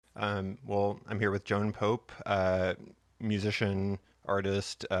Well, I'm here with Joan Pope, musician,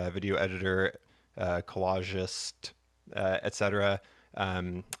 artist, video editor, collagist, etc.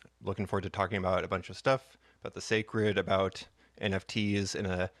 Um, Looking forward to talking about a bunch of stuff about the sacred, about NFTs in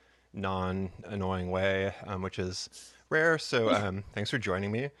a non-annoying way, which is rare. So thanks for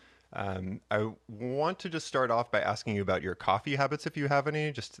joining me. I want to just start off by asking you about your coffee habits, if you have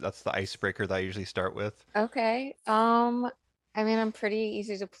any. Just that's the icebreaker that I usually start with. Okay. I mean, I'm pretty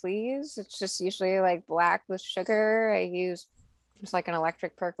easy to please. It's just usually like black with sugar. I use just like an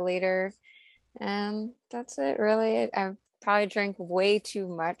electric percolator, and that's it really. I probably drink way too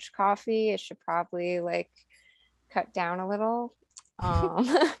much coffee. I should probably like cut down a little. Um,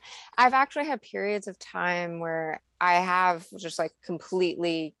 I've actually had periods of time where I have just like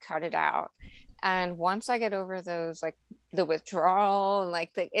completely cut it out. And once I get over those, like the withdrawal and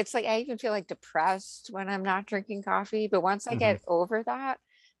like it's like I even feel like depressed when I'm not drinking coffee. But once I Hmm. get over that,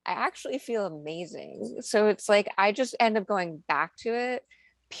 I actually feel amazing. So it's like I just end up going back to it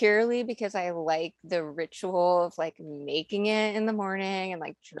purely because I like the ritual of like making it in the morning and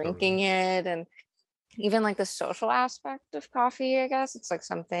like Totally. drinking it and even like the social aspect of coffee, I guess. It's like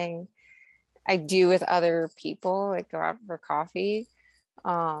something I do with other people, like go out for coffee.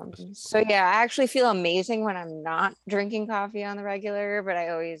 So yeah, I actually feel amazing when I'm not drinking coffee on the regular, but I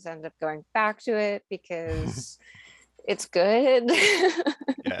always end up going back to it because it's good.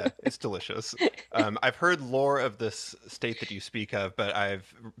 Yeah, it's delicious. I've heard lore of this state that you speak of, but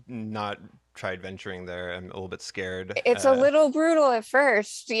I've not tried venturing there. I'm a little bit scared. It's a little brutal at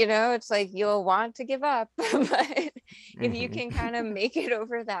first, it's like you'll want to give up, but if you Mhm. can kind of make it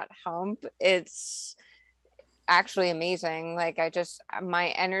over that hump, it's actually amazing. Like my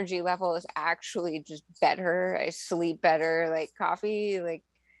energy level is actually just better. I sleep better. Like coffee, like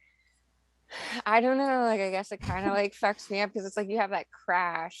I don't know. Like I guess it kind of like fucks me up because it's like you have that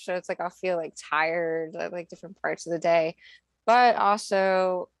crash, so it's like I'll feel like tired at like different parts of the day. But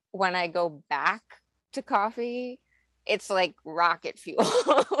also when I go back to coffee, it's like rocket fuel.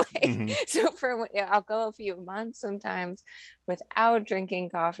 Like Mhm. so I'll go a few months sometimes without drinking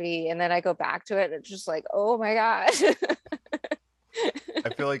coffee, and then I go back to it. It's just like, oh my God. I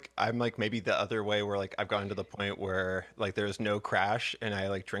feel like I'm like maybe the other way where like I've gotten to the point where like there's no crash and I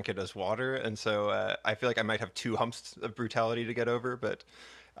like drink it as water, and so I feel like I might have two humps of brutality to get over. But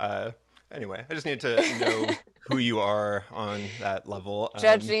uh, anyway, I just need to know who you are on that level.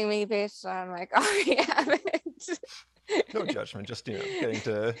 Judging me based on my coffee habits. No judgment, just getting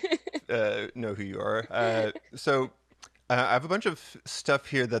to know who you are. So I have a bunch of stuff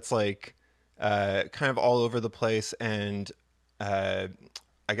here that's like kind of all over the place, and uh,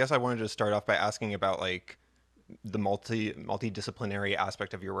 I guess I wanted to start off by asking about like the multidisciplinary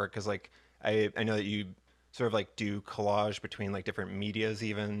aspect of your work, because like I know that you sort of like do collage between like different medias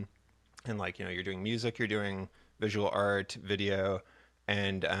even, and like you're doing music, you're doing visual art, video,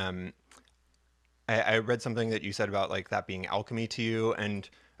 and I read something that you said about like that being alchemy to you, and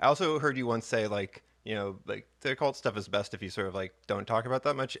I also heard you once say like like the occult stuff is best if you sort of like don't talk about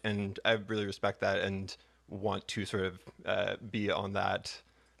that much, and I really respect that and want to sort of be on that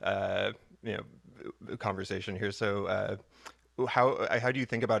uh, you conversation here. So how do you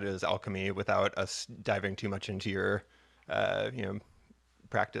think about it as alchemy without us diving too much into your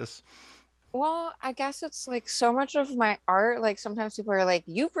practice? Well, I guess it's like so much of my art, like sometimes people are like,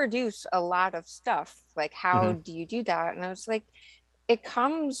 you produce a lot of stuff. Like, how Hmm. do you do that? And I was like, it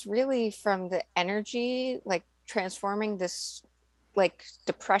comes really from the energy, like transforming this like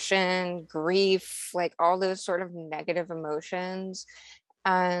depression, grief, like all those sort of negative emotions.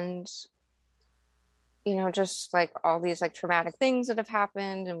 And just like all these like traumatic things that have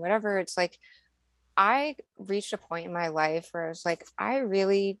happened and whatever. It's like I reached a point in my life where I was like, I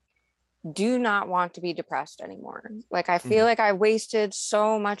really do not want to be depressed anymore. Like I feel Hmm. like I wasted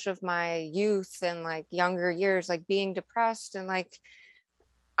so much of my youth and like younger years like being depressed and like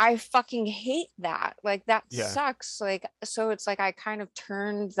I fucking hate that. Like that Yeah. sucks. Like so it's like I kind of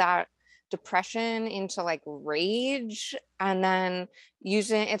turned that depression into like rage and then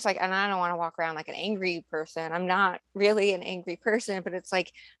using it's like and I don't want to walk around like an angry person. I'm not really an angry person, but it's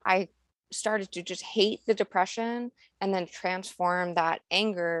like I started to just hate the depression and then transform that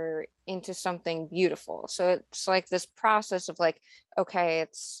anger into something beautiful. So it's like this process of like, okay,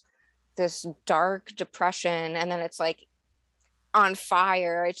 it's this dark depression and then it's like on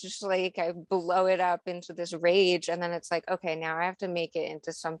fire. It's just like I blow it up into this rage. And then it's like, okay, now I have to make it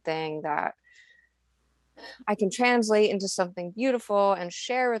into something that I can translate into something beautiful and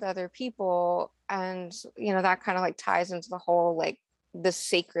share with other people. And, that kind of like ties into the whole like the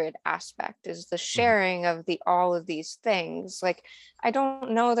sacred aspect, is the Mhm. sharing of the all of these things. Like I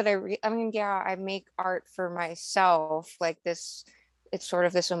don't know that I mean, yeah, I make art for myself, like this, it's sort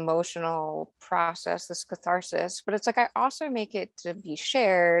of this emotional process, this catharsis, but it's like I also make it to be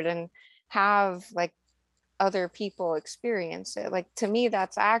shared and have like other people experience it. Like to me,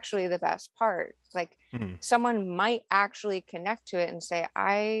 that's actually the best part. Like Mhm. someone might actually connect to it and say,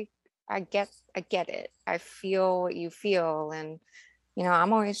 I get it. I feel what you feel. And, you know,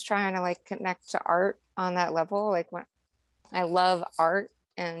 I'm always trying to like connect to art on that level. Like when I love art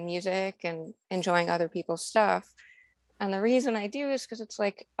and music and enjoying other people's stuff. And the reason I do is because it's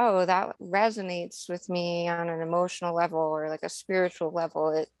like, oh, that resonates with me on an emotional level or like a spiritual level.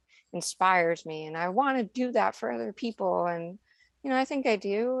 It inspires me. And I want to do that for other people. And, you know, I think I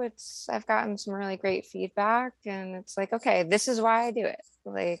do. I've gotten some really great feedback. And it's like, okay, this is why I do it.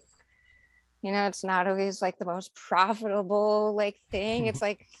 Like, you know, it's not always like the most profitable like thing. It's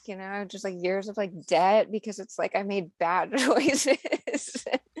like, you know, just like years of like debt because it's like I made bad choices.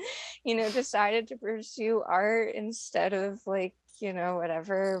 You know, decided to pursue art instead of like, you know,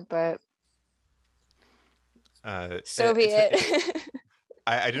 whatever, but so be it.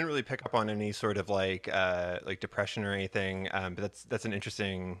 I didn't really pick up on any sort of like depression or anything, but that's an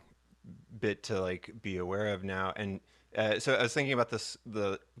interesting bit to like be aware of now. And so I was thinking about this,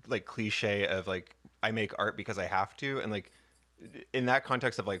 the like cliche of like I make art because I have to, and like in that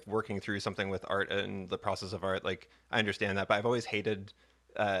context of like working through something with art and the process of art, like I understand that, but I've always hated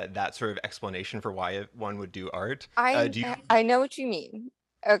that sort of explanation for why one would do art. I Do you? I know what you mean.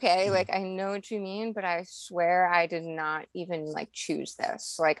 Okay, Mhm, like I know what you mean, but I swear I did not even like choose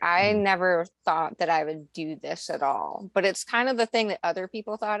this. Like I mhm, never thought that I would do this at all. But it's kind of the thing that other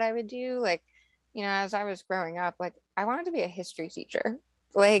people thought I would do. Like, you know, as I was growing up, like I wanted to be a history teacher.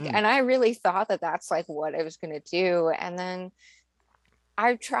 Like, mhm, and I really thought that that's like what I was going to do. And then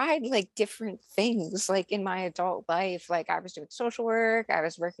I've tried like different things like in my adult life. Like I was doing social work, I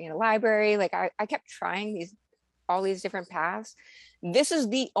was working in a library. Like I kept trying these all these different paths. This is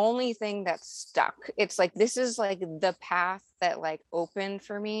the only thing that stuck. It's like this is like the path that like opened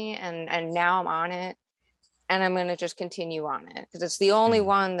for me and now I'm on it and I'm going to just continue on it because it's the only mhm.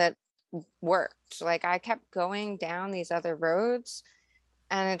 one that worked. Like I kept going down these other roads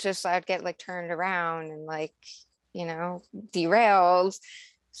and it just I'd get like turned around and like, you know, derailed.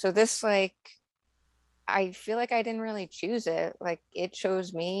 So this like I feel like I didn't really choose it. Like it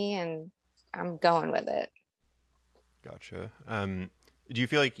chose me and I'm going with it. Gotcha. Do you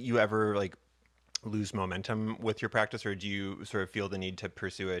feel like you ever like lose momentum with your practice, or do you sort of feel the need to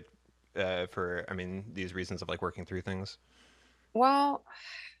pursue it for, I mean, these reasons of like working through things? Well,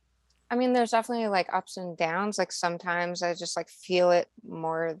 I mean, there's definitely like ups and downs. Like sometimes I just like feel it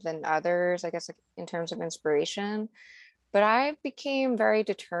more than others, I guess, like in terms of inspiration. But I became very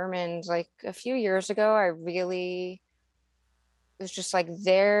determined. Like a few years ago, I really was just like,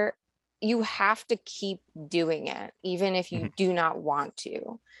 there, you have to keep doing it, even if you Mhm, do not want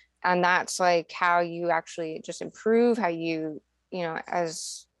to. And that's like how you actually just improve, how you know,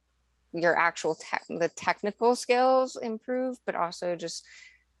 as your actual the technical skills improve, but also just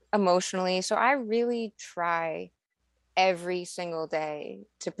emotionally. So I really try every single day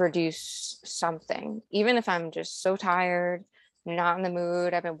to produce something, even if I'm just so tired, not in the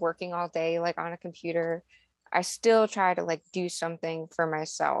mood. I've been working all day, like on a computer. I still try to like do something for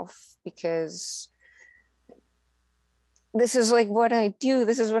myself because this is like what I do.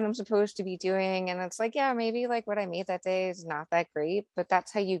 This is what I'm supposed to be doing. And it's like, yeah, maybe like what I made that day is not that great, but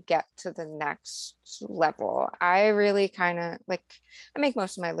that's how you get to the next level. I really kind of like, I make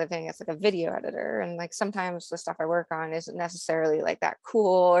most of my living as like a video editor. And like sometimes the stuff I work on isn't necessarily like that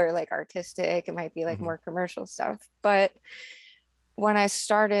cool or like artistic. It might be like mhm, more commercial stuff. But when I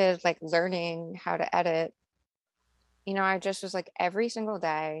started like learning how to edit, you know, I just was like, every single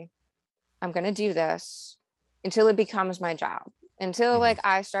day, I'm going to do this until it becomes my job. Until mhm. like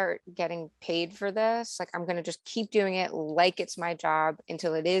I start getting paid for this, like I'm going to just keep doing it like it's my job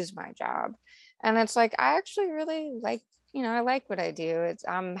until it is my job. And it's like I actually really like, you know, I like what I do. It's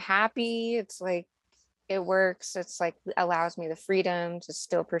I'm happy. It's like it works. It's like allows me the freedom to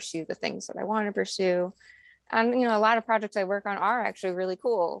still pursue the things that I want to pursue. And you know, a lot of projects I work on are actually really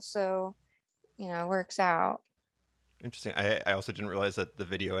cool. So, you know, it works out. Interesting. I also didn't realize that the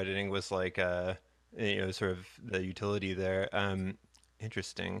video editing was like sort of the utility there.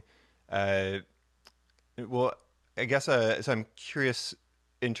 Interesting. Uh, well, I guess so I'm curious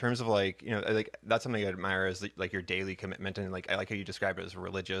in terms of like, like that's something I admire is like your daily commitment, and like I like how you describe it as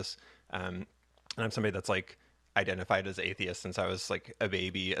religious. And I'm somebody that's like identified as atheist since I was like a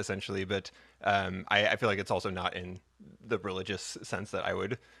baby, essentially. But I feel like it's also not in the religious sense that I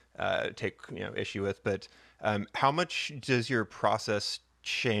would take issue with. But how much does your process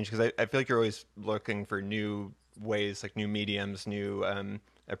change? Because I feel like you're always looking for new ways, like new mediums, new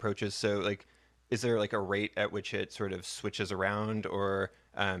approaches. So like, is there like a rate at which it sort of switches around, or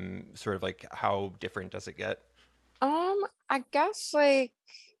sort of like how different does it get? I guess like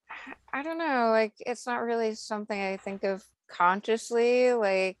I don't know, like it's not really something I think of consciously.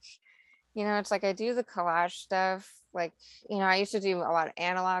 Like, it's like I do the collage stuff. Like, I used to do a lot of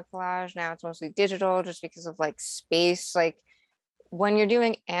analog collage. Now it's mostly digital just because of like space. Like when you're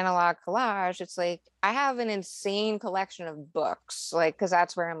doing analog collage, it's like I have an insane collection of books, like, because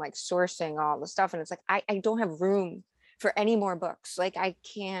that's where I'm like sourcing all the stuff. And it's like I don't have room for any more books. Like I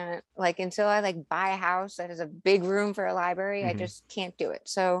can't, like, until I like buy a house that has a big room for a library, I Hmm. just can't do it.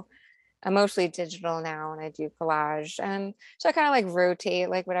 So I'm mostly digital now and I do collage. And so I kind of like rotate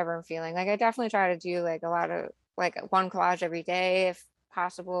like whatever I'm feeling. Like I definitely try to do like a lot of like one collage every day if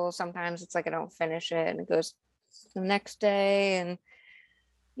possible. Sometimes it's like I don't finish it and it goes the next day. And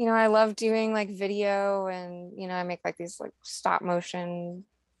I love doing like video and I make like these like stop motion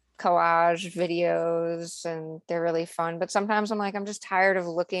collage videos and they're really fun. But sometimes I'm like, I'm just tired of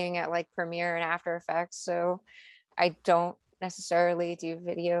looking at like Premiere and After Effects. So I don't necessarily do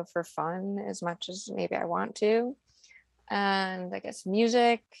video for fun as much as maybe I want to. And I guess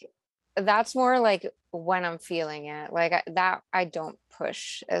music, that's more like when I'm feeling it. Like that I don't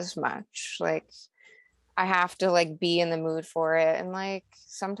push as much. Like I have to like be in the mood for it. And like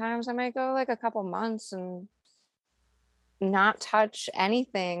sometimes I might go like a couple months and not touch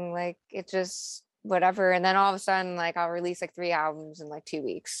anything. Like it just whatever. And then all of a sudden, like I'll release like 3 albums in like 2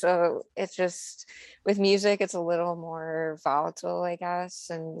 weeks. So it's just with music, it's a little more volatile, I guess,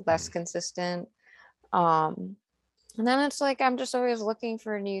 and less Hmm. consistent. Um, and then it's like I'm just always looking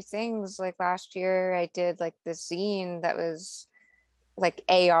for new things. Like last year I did like this zine that was like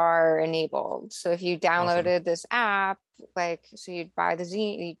AR enabled. So if you Awesome. downloaded this app, like so you'd buy the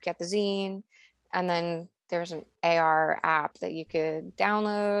zine, you'd get the zine, and then there's an AR app that you could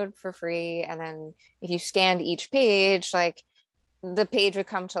download for free. And then if you scanned each page, like the page would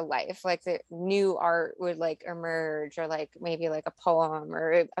come to life, like the new art would like emerge, or like maybe like a poem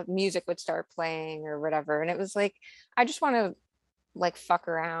or music would start playing or whatever. And it was like, I just want to like fuck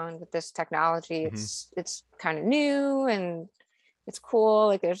around with this technology. Hmm. It's kind of new and it's cool,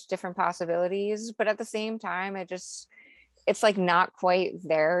 like there's different possibilities, but at the same time it's like not quite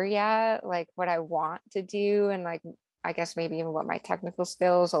there yet, like what I want to do. And like I guess maybe even what my technical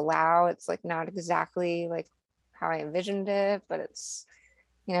skills allow, it's like not exactly like how I envisioned it, but it's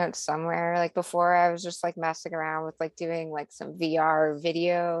somewhere. Like before I was just like messing around with like doing like some VR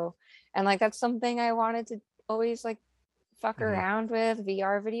video, and like that's something I wanted to always like fuck Hmm. around with,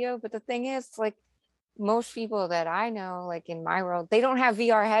 VR video. But the thing is, like most people that I know, like in my world, they don't have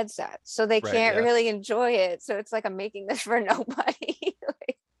VR headsets, so they Right. can't Yeah. really enjoy it. So it's like I'm making this for nobody.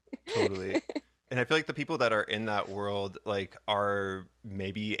 Totally. And I feel like the people that are in that world like are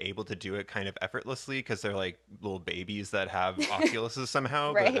maybe able to do it kind of effortlessly because they're like little babies that have Oculuses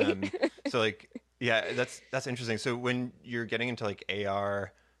somehow. But Right. so like yeah, that's interesting. So when you're getting into like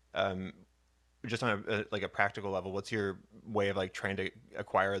AR, um, just on a like a practical level, what's your way of like trying to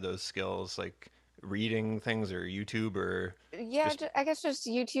acquire those skills? Like reading things or YouTube or Yeah, just I guess just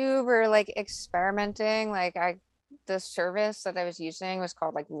YouTube or like experimenting. Like the service that I was using was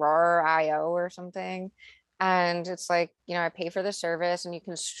called like RAR.io or something. And it's like, I pay for the service and you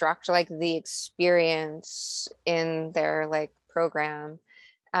construct like the experience in their like program.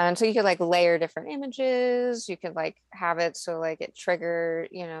 And so you could like layer different images. You could like have it so like it trigger,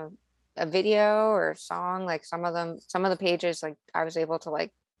 a video or a song. Like some of the pages, like I was able to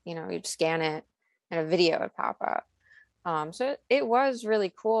like, you'd scan it and a video would pop up. So it was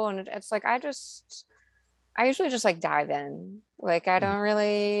really cool. And it's like I usually just like dive in. Like I Mhm. don't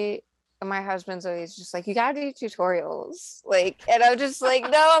really my husband's always just like, you gotta do tutorials. Like, and I'm just like,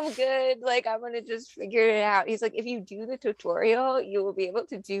 no, I'm good. Like I'm gonna just figure it out. He's like, if you do the tutorial, you will be able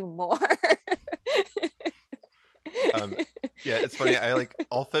to do more. Um, yeah, it's funny.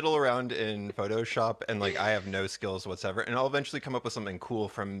 I'll fiddle around in Photoshop and like I have no skills whatsoever, and I'll eventually come up with something cool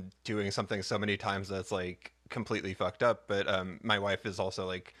from doing something so many times that's like completely fucked up. But my wife is also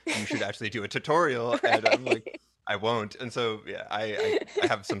like, you should actually do a tutorial, and I'm like, Right. I won't. And so yeah, I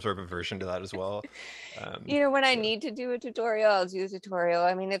have some sort of aversion to that as well. When I So need to do a tutorial, I'll do a tutorial.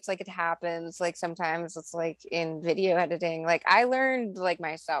 I mean, it's like it happens. Like sometimes it's like in video editing. Like I learned like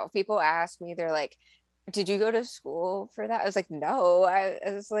myself. People ask me, they're like, did you go to school for that? I was like, no. I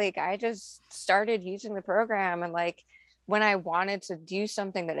was like, I just started using the program, and like when I wanted to do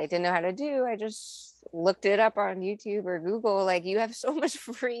something that I didn't know how to do, I just looked it up on YouTube or Google. Like you have so much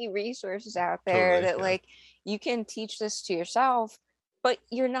free resources out there Totally, that yeah. like you can teach this to yourself, but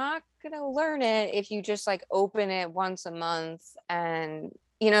you're not gonna learn it if you just like open it once a month. And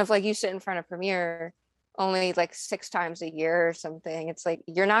if like you sit in front of Premiere only like 6 times a year or something, it's like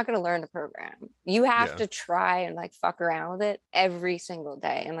you're not going to learn the program. You have Yeah. to try and like fuck around with it every single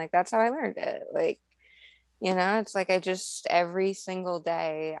day. And like that's how I learned it. Like, it's like I just every single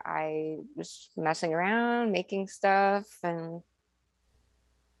day I was messing around, making stuff, and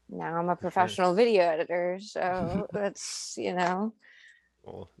now I'm a For sure. professional video editor. So that's.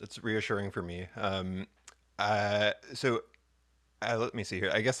 Well, it's reassuring for me. So let me see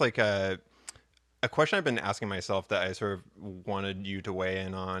here. I guess like a question I've been asking myself that I sort of wanted you to weigh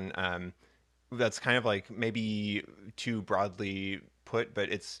in on. That's kind of like maybe too broadly put,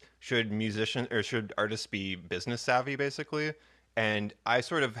 but it's should musician or should artists be business savvy basically? And I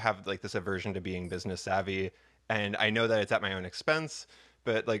sort of have like this aversion to being business savvy, and I know that it's at my own expense,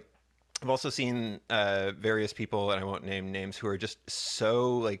 but like I've also seen various people, and I won't name names, who are just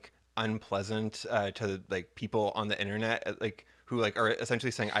so like unpleasant to like people on the internet, like who like are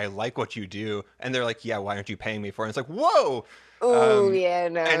essentially saying, "I like what you do," and they're like, "Yeah, why aren't you paying me for it?" And it's like, whoa. Oh, Um, yeah,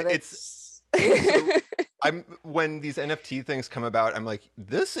 no, and it's that's so I'm when these NFT things come about, I'm like,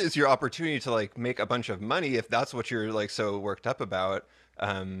 this is your opportunity to like make a bunch of money if that's what you're like so worked up about.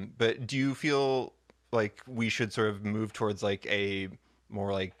 But do you feel like we should sort of move towards like a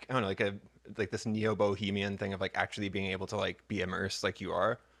more like I don't know, like this neo bohemian thing of like actually being able to like be immersed like you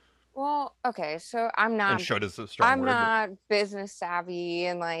are? well, okay, so I'm And not should is a strong I'm word, but not business savvy,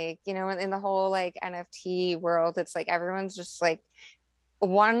 and like, in the whole like NFT world, it's like everyone's just like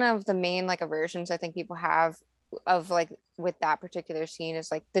one of the main like aversions I think people have of like with that particular scene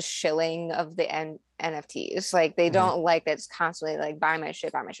is like the shilling of the NFTs. Like they Mhm. don't like that it's constantly like buy my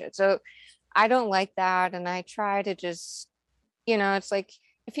shit, buy my shit. So I don't like that, and I try to just, it's like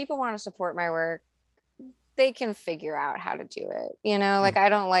if people want to support my work, they can figure out how to do it. Like Mhm. I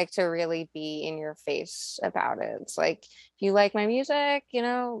don't like to really be in your face about it. It's like if you like my music, you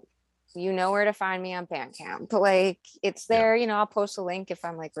know where to find me on Bandcamp. Like it's Yeah. there, I'll post a link if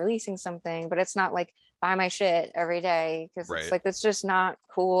I'm like releasing something, but it's not like buy my shit every day because it's Right. like it's just not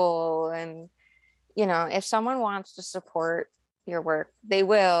cool. And if someone wants to support your work, they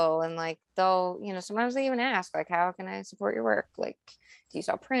will. And like they'll, sometimes they even ask, like, how can I support your work? Like, do you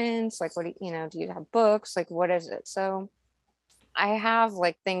sell prints? Like, what do you have books? Like, what is it? So I have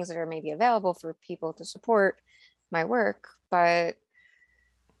like things that are maybe available for people to support my work, but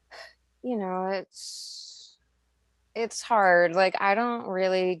it's hard. Like, I don't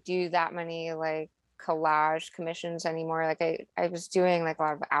really do that many like collage commissions anymore. Like I was doing like a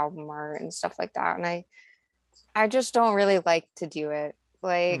lot of album art and stuff like that. And I just don't really like to do it.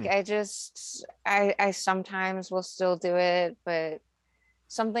 Like Mhm. I sometimes will still do it, but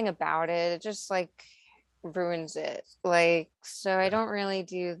something about it just like ruins it. Like so I Yeah. don't really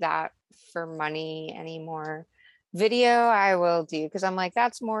do that for money anymore. Video I will do because I'm like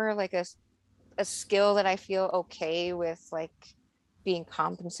that's more like a skill that I feel okay with like being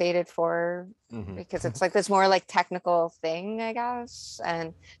compensated for Hmm. because it's like this more like technical thing, I guess.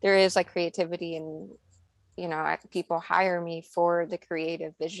 And there is like creativity and people hire me for the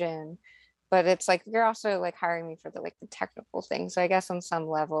creative vision, but it's like you're also like hiring me for the technical thing. So I guess on some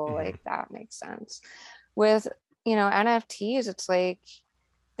level Hmm. like that makes sense. With NFTs, it's like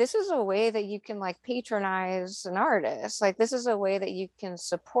this is a way that you can like patronize an artist. Like this is a way that you can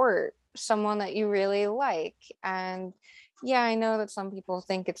support someone that you really like. And yeah, I know that some people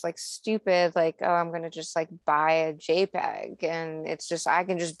think it's like stupid, like, oh, I'm gonna just like buy a JPEG and it's just I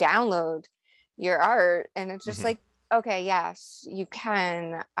can just download your art. And it's just Hmm. like, okay, yes, you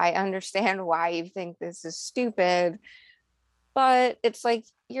can. I understand why you think this is stupid, but it's like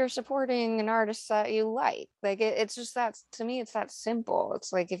you're supporting an artist that you like it's just that to me it's that simple.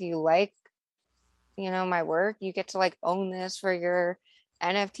 It's like if you like my work, you get to like own this for your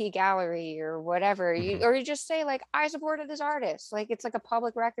NFT gallery or whatever. Hmm. You just say like I supported this artist. Like it's like a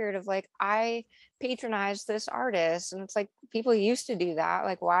public record of like I patronized this artist. And it's like people used to do that.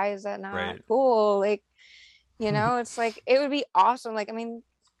 Like why is that not Right. cool? Like it's like it would be awesome. Like I mean,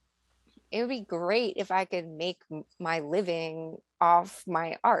 it would be great if I could make my living off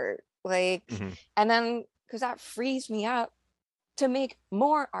my art. Like, Hmm. and then because that frees me up to make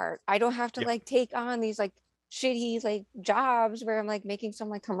more art. I don't have to Yeah. like take on these like shitty like jobs where I'm like making some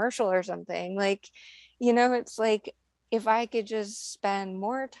like commercial or something. Like, it's like if I could just spend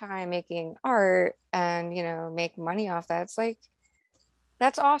more time making art and, make money off that, it's like,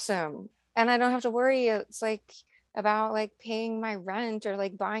 that's awesome. And I don't have to worry, it's like about like paying my rent or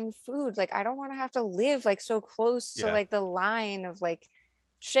like buying food. Like I don't want to have to live like so close to Yeah. like the line of like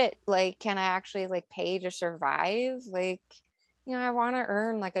shit, like can I actually like pay to survive? Like, I want to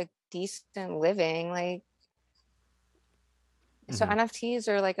earn like a decent living. Like so Hmm. NFTs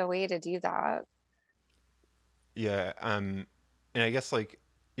are like a way to do that. Yeah. And I guess like,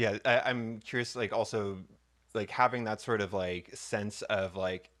 yeah, I'm curious, like also like having that sort of like sense of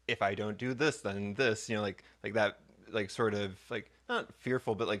like, if I don't do this, then this, like that, like sort of like not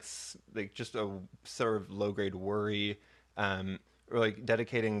fearful, but like like just a sort of low grade worry, um, or like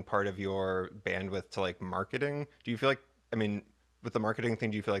dedicating part of your bandwidth to like marketing. Do you feel like, I mean, with the marketing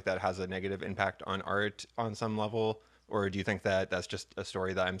thing, do you feel like that has a negative impact on art on some level, or do you think that that's just a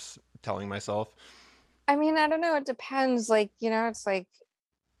story that I'm telling myself? I mean, I don't know, it depends. Like, it's like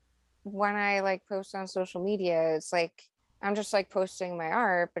when I like post on social media, it's like I'm just like posting my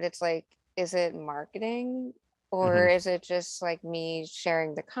art, but it's like, is it marketing or Hmm. is it just like me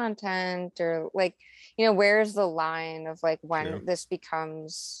sharing the content or like, where's the line of like True. when this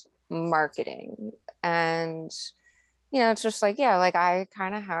becomes marketing? And it's just like, yeah, like I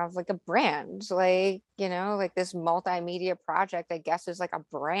kind of have like a brand, like, like this multimedia project, I guess, is like a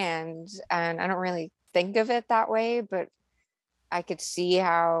brand. And I don't really think of it that way, but I could see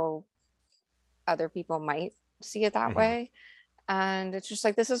how other people might see it that Hmm. way. And it's just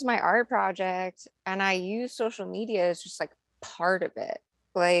like, this is my art project. And I use social media as just like part of it.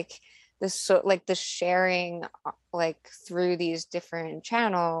 Like this, so like the sharing, like through these different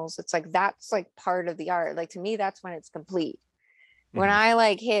channels, it's like, that's like part of the art. Like to me, that's when it's complete. When Hmm. I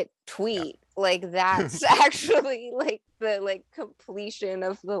like hit Yeah. tweet, like that's actually like the like completion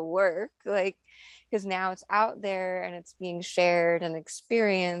of the work. Like, because now it's out there and it's being shared and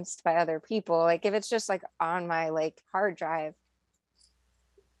experienced by other people. Like if it's just like on my like hard drive,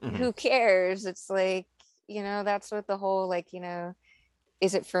 Hmm. who cares? It's like, that's what the whole like,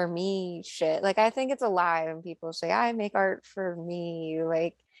 is it for me shit. Like I think it's a lie when people say I make art for me.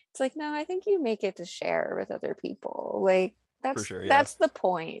 Like it's like, no, I think you make it to share with other people. Like For that's sure. Yeah. that's the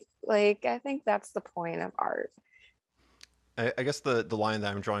point. Like I think that's the point of art. I guess the line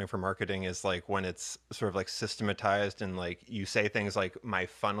that I'm drawing for marketing is like when it's sort of like systematized and like you say things like my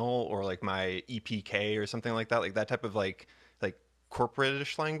funnel or like my EPK or something like that type of like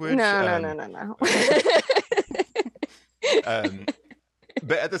corporate-ish language. No, no, no, no, no. Um,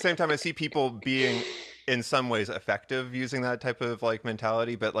 but at the same time, I see people being in some ways effective using that type of like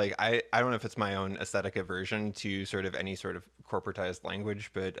mentality. But like I don't know if it's my own aesthetic aversion to sort of any sort of corporatized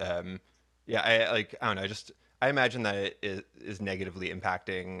language. But yeah, I don't know. I imagine that it is negatively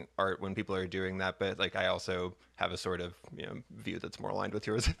impacting art when people are doing that. But like I also have a sort of view that's more aligned with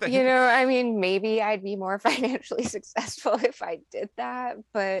yours, I think. I mean, maybe I'd be more financially successful if I did that,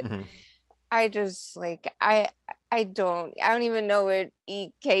 but Hmm. I just like I don't even know what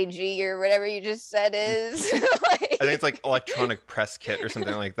EKG or whatever you just said is. I think Like it's like electronic press kit or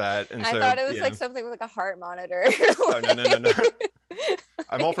something like that. And I so thought it was like yeah. something with like a heart monitor. Oh no no no no.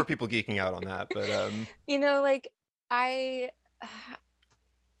 I'm all for Like, people geeking out on that, but like I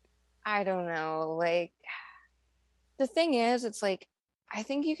I don't know. Like the thing is, it's like I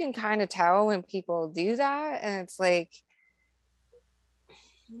think you can kind of tell when people do that, and it's like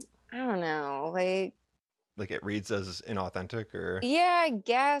I don't know, like like it reads as inauthentic or yeah, I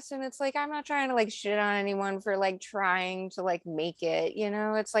guess. And it's like I'm not trying to like shit on anyone for like trying to like make it,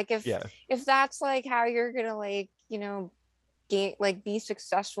 It's like yeah. if that's like how you're gonna like, gain like be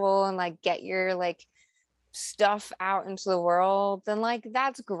successful and like get your like stuff out into the world, then like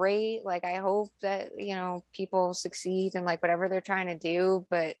that's great. Like I hope that, people succeed in like whatever they're trying to do.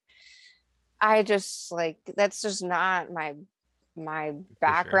 But I just like that's just not my For sure.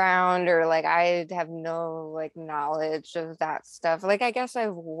 background, or like I have no like knowledge of that stuff. Like I guess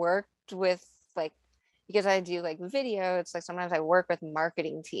I've worked with like because I do like video, it's like sometimes I work with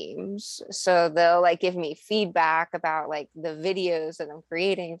marketing teams. So they'll like give me feedback about like the videos that I'm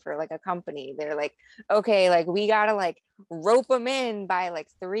creating for like a company. They're like, okay, like we gotta like rope them in by like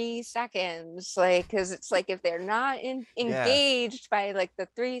 3 seconds. Like, cause it's like if they're not Yeah. engaged by like the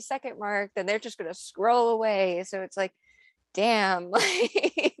 3 second mark, then they're just gonna scroll away. So it's like damn.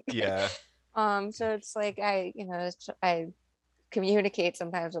 Like Yeah. so it's like I communicate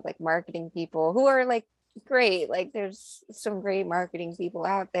sometimes with like marketing people who are like great. Like there's some great marketing people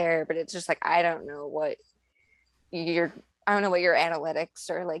out there, but it's just like your I don't know what your analytics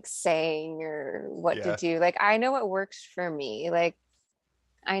are like saying or what to Yeah. do. Like I know what works for me. Like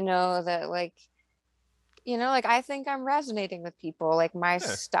I know that like like I think I'm resonating with people, like my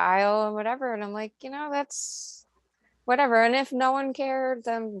Yeah, style and whatever. And I'm like, that's whatever. And if no one cared,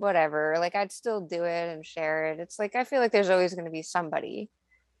 then whatever. Like I'd still do it and share it. It's like I feel like there's always going to be somebody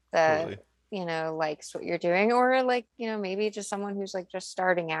that, totally. likes what you're doing, or like, maybe just someone who's like just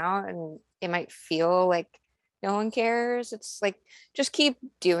starting out and it might feel like no one cares. It's like just keep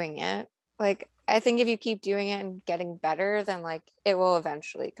doing it. Like I think if you keep doing it and getting better, then like it will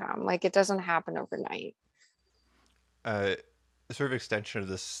eventually come. Like it doesn't happen overnight. Uh, sort of extension of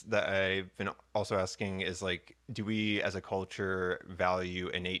this that I've been also asking is like, do we as a culture value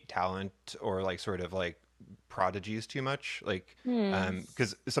innate talent or like sort of like prodigies too much? Like, Hmm.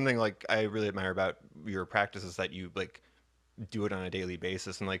 because something like I really admire about your practice is that you like do it on a daily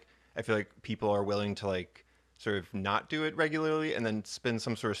basis, and like I feel like people are willing to like sort of not do it regularly and then spin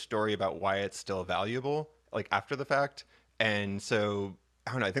some sort of story about why it's still valuable like after the fact. And so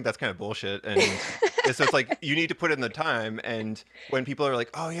I don't know, I think that's kind of bullshit. And so it's like you need to put in the time, and when people are like,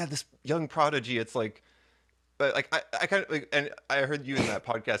 oh yeah, this young prodigy, it's like, but like I kind of like, and I heard you in that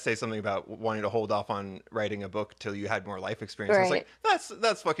podcast say something about wanting to hold off on writing a book till you had more life experience. I was like, Right.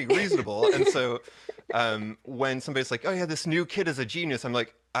 that's fucking reasonable. And so when somebody's like, oh yeah, this new kid is a genius, I'm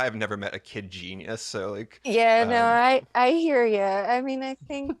like, I've never met a kid genius. So like, Yeah, no, um, I hear you. I mean, I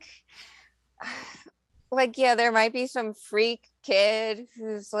think like yeah, there might be some freak kid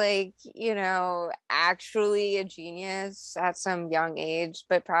who's like, actually a genius at some young age,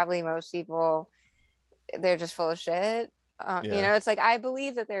 but probably most people they're just full of shit. yeah, It's like I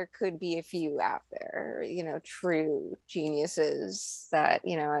believe that there could be a few out there, true geniuses that,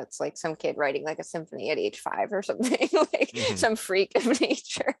 it's like some kid writing like a symphony at age 5 or something, like hmm, some freak of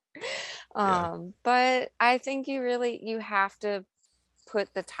nature. yeah, But I think you have to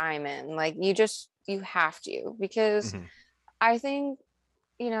put the time in. Like you have to, because hmm, I think,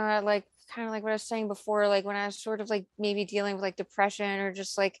 like kind of like what I was saying before, like when I was sort of like maybe dealing with like depression or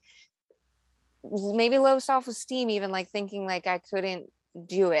just like maybe low self-esteem, even like thinking like I couldn't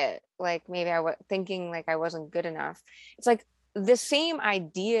do it, like maybe I was thinking like I wasn't good enough. It's like the same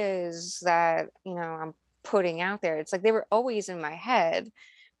ideas that I'm putting out there, it's like they were always in my head,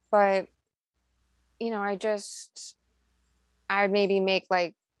 but I'd maybe make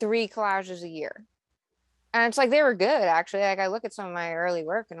like 3 collages a year, and it's like they were good actually. Like I look at some of my early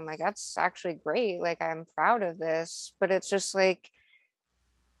work and I'm like, that's actually great, like I'm proud of this, but it's just like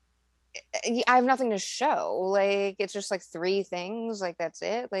I have nothing to show. Like it's just like 3 things, like that's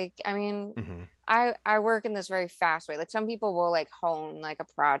it. Like I mean, hmm, I work in this very fast way. Like some people will like hone like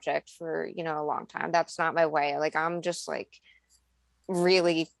a project for, a long time. That's not my way. Like I'm just like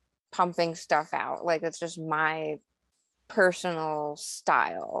really pumping stuff out. Like it's just my personal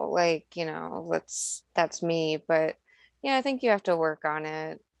style. Like, that's me. But yeah, I think you have to work on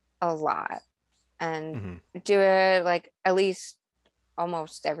it a lot and hmm, do it like at least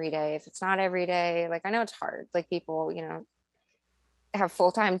almost every day. If it's not every day, like I know it's hard. Like people, have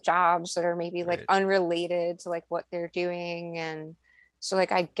full-time jobs that are maybe like right. unrelated to like what they're doing. And so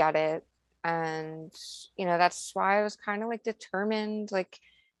like I get it. And that's why I was kind of like determined, like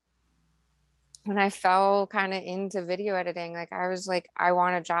when I fell kind of into video editing, like I was like, I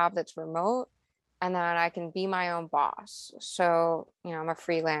want a job that's remote and that I can be my own boss. So, I'm a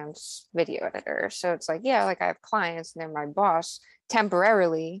freelance video editor. So it's like, yeah, like I have clients and they're my boss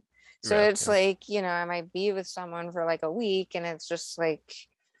temporarily. So Yeah, it's yeah. like, I might be with someone for like a week and it's just like,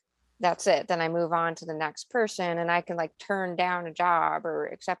 that's it. Then I move on to the next person and I can like turn down a job or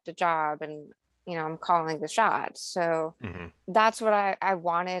accept a job and, I'm calling the shots. So Hmm. that's what I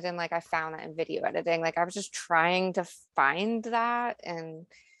wanted. And like I found that in video editing. Like I was just trying to find that and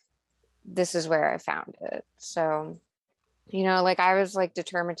this is where I found it. So, like I was like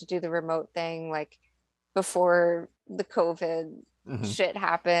determined to do the remote thing like before the COVID Hmm. shit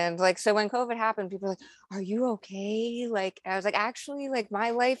happened. Like, so when COVID happened, people were like, are you okay? Like, I was like, actually, like,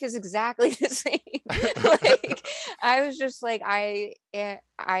 my life is exactly the same. Like, I was just like, I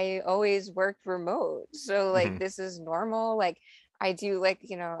always worked remote. So, like, Hmm. this is normal. Like, I do like,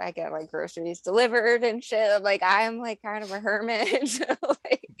 I get like groceries delivered and shit. Like, I'm like kind of a hermit. So,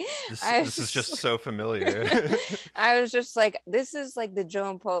 like, I was This is just just so familiar. I was just like, this is like the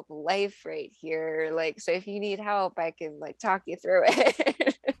Joan Pope life right here. Like, so if you need help, I can like talk you through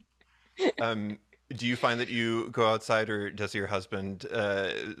it. Um, do you find that you go outside, or does your husband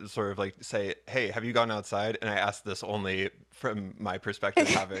sort of like say, "Hey, have you gone outside?" And I ask this only from my perspective,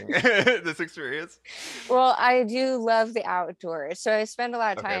 having this experience. Well, I do love the outdoors. So I spend a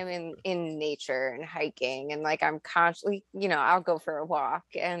lot of Okay. time in nature and hiking and like I'm constantly, I'll go for a walk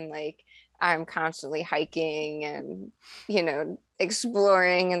and like I'm constantly hiking and,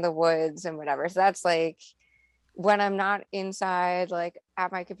 exploring in the woods and whatever. So that's like when I'm not inside, like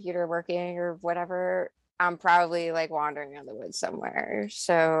at my computer working or whatever, I'm probably like wandering in the woods somewhere.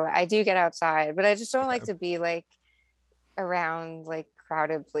 So I do get outside, but I just don't like Okay, to be like around like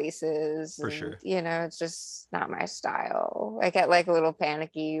crowded places. for And, sure. it's just not my style. I get like a little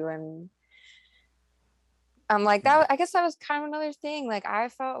panicky when I'm like that. I guess that was kind of another thing. Like I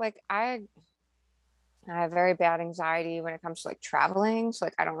felt like I have very bad anxiety when it comes to like traveling. So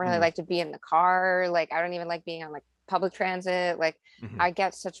like I don't really Mm, like to be in the car. Like I don't even like being on like public transit. Like mhm. I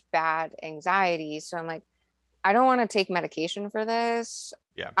get such bad anxiety. So I'm like, I don't want to take medication for this.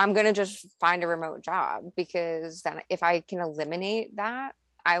 Yeah, I'm gonna just find a remote job because then if I can eliminate that,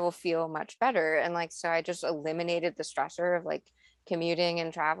 I will feel much better. And like so I just eliminated the stressor of like commuting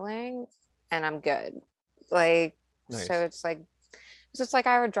and traveling and I'm good. Like so nice. it's like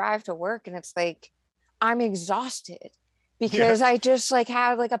I would drive to work and it's like I'm exhausted Yeah, because I just like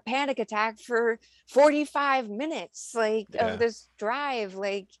had like a panic attack for 45 minutes like of yeah. this drive.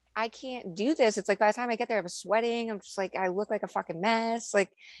 Like I can't do this. It's like by the time I get there, I'm sweating. I'm just like I look like a fucking mess. Like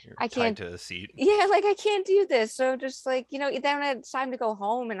You're I tied can't to a seat. yeah, like I can't do this. So just like, then when it's time to go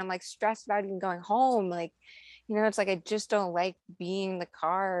home and I'm like stressed about even going home, like, it's like I just don't like being in the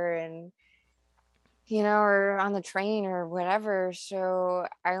car and or on the train or whatever. So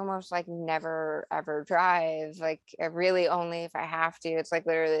I almost like never ever drive. Like really only if I have to. It's like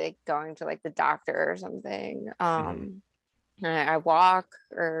literally like going to like the doctor or something. Hmm. And I walk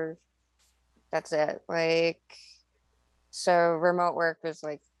or that's it. Like so remote work was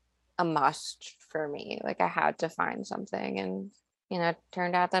like a must for me. Like I had to find something and it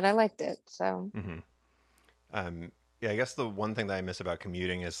turned out that I liked it. So Hmm. Yeah, I guess the one thing that I miss about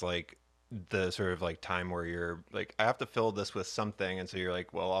commuting is like the sort of like time where you're like, I have to fill this with something, and so you're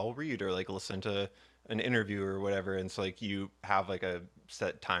like, well, I'll read or like listen to an interview or whatever, and it's like you have like a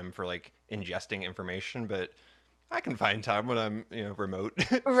set time for like ingesting information, but I can find time when I'm remote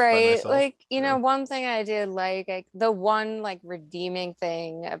by right. myself. Like, So, one thing I did like the one like redeeming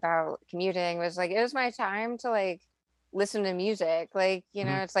thing about commuting was like it was my time to like listen to music. Like,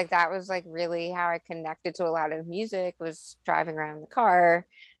 mhm. it's like that was like really how I connected to a lot of music was driving around in the car.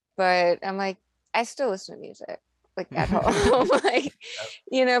 But I'm like, I still listen to music like at home. Like,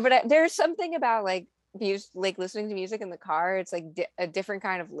 but there's something about like music, like listening to music in the car. It's like a different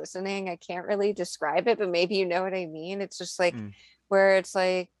kind of listening. I can't really describe it, but maybe you know what I mean. It's just like Mm. where it's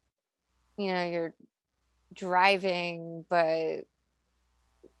like, you're driving, but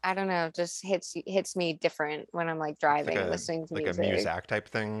I don't know, just hits me different when I'm like It's driving and listening to like a music. Muzak type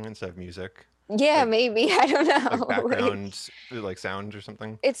thing instead of music, Yeah, like maybe. I don't know. Like background like sounds or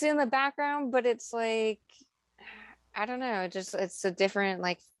something. it's in the background, but it's like I don't know, just it's a different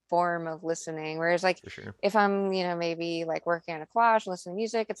like form of listening. Whereas like For sure. if I'm, maybe like working on a collage, listening to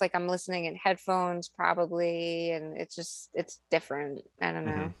music, it's like I'm listening in headphones probably, and it's different. I don't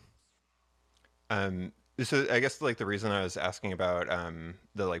Hmm. know. So I guess like the reason I was asking about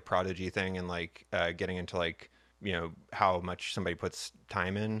the like Prodigy thing and like getting into like how much somebody puts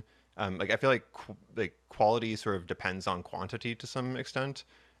time in, like I feel like like quality sort of depends on quantity to some extent,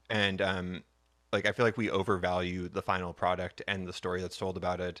 and like I feel like we overvalue the final product and the story that's told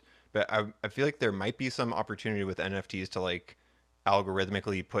about it, but I feel like there might be some opportunity with NFTs to like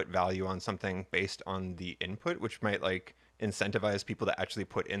algorithmically put value on something based on the input, which might like incentivize people to actually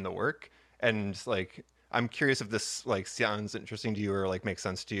put in the work. And like, I'm curious if this like sounds interesting to you or like makes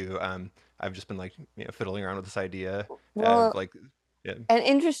sense to you. I've just been like fiddling around with this idea of Well, like, yeah. an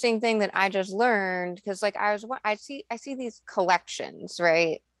interesting thing that I just learned because like I see these collections,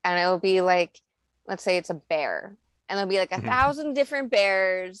 right? And it'll be like, let's say it's a bear, and there'll be like a Mhm. thousand different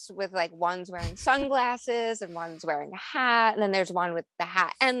bears with like one's wearing sunglasses and one's wearing a hat, and then there's one with the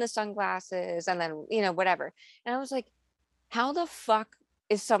hat and the sunglasses, and then whatever. And I was like, how the fuck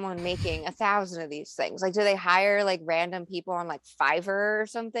is someone making 1,000 of these things? Like, do they hire like random people on like Fiverr or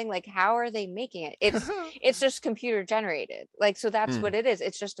something? Like, how are they making it? It's just computer generated. Like, so that's Hmm. what it is.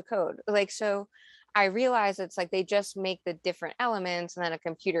 It's just a code. Like, so I realize it's like they just make the different elements and then a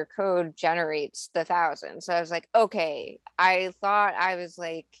computer code generates the thousand. So I was like, okay, I thought I was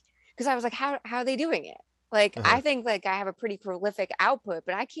like, because I was like, how are they doing it? Like Uh-huh. I think like I have a pretty prolific output,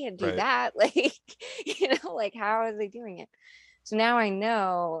 but I can't do Right. that. Like, like how are they doing it? So now I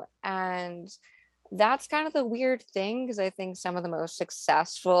know. And that's kind of the weird thing because I think some of the most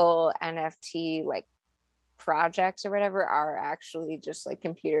successful NFT like projects or whatever are actually just like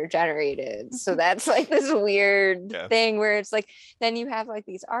computer generated. So that's like this weird Yeah. thing where it's like then you have like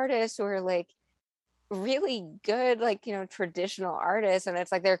these artists who are like really good, like, traditional artists, and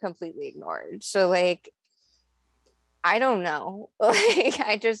it's like they're completely ignored. So like, I don't know. Like,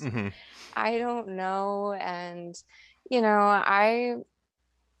 Hmm. I don't know. And, I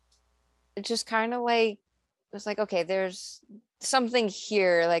just kind of like was like, okay, there's something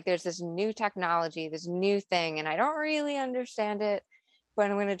here. Like, there's this new technology, this new thing, and I don't really understand it, but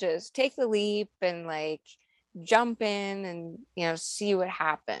I'm gonna just take the leap and like jump in and see what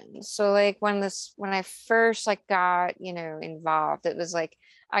happens. So like when I first like got involved, it was like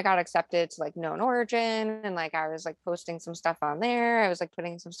I got accepted to like Known Origin, and like I was like posting some stuff on there. I was like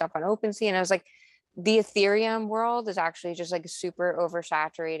putting some stuff on OpenSea, and I was like, the Ethereum world is actually just like super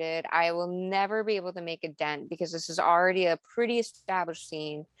oversaturated. I will never be able to make a dent because this is already a pretty established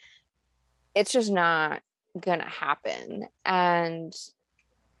scene. It's just not gonna happen. And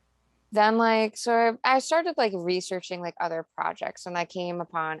then like, so I started like researching like other projects, and I came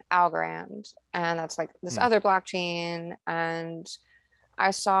upon Algorand, and that's like this other blockchain. And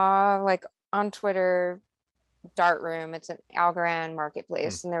I saw like on Twitter, Dartroom, it's an Algorand Hmm.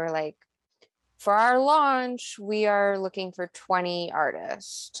 marketplace, and they were like, for our launch, we are looking for 20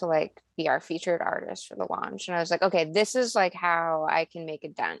 artists to like be our featured artists for the launch. And I was like, okay, this is like how I can make a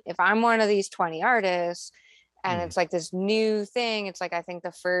dent. If I'm one of these 20 artists and Hmm. it's like this new thing, it's like I think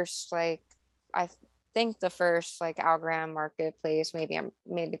the first like Algorand marketplace,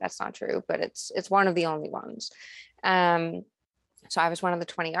 maybe that's not true, but it's one of the only ones. Um so I was one of the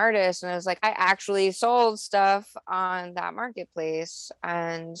 20 artists, and I was like, I actually sold stuff on that marketplace.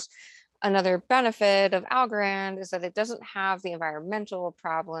 And another benefit of Algorand is that it doesn't have the environmental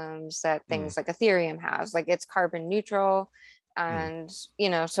problems that Hmm. things like Ethereum has. Like, it's carbon neutral. Hmm. And,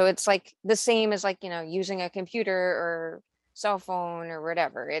 so it's like the same as like, using a computer or cell phone or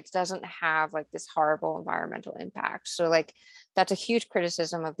whatever. It doesn't have like this horrible environmental impact. So like that's a huge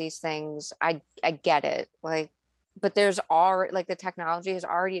criticism of these things. I get it. Like, but there's already like the technology has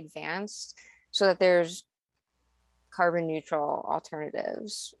already advanced so that there's carbon neutral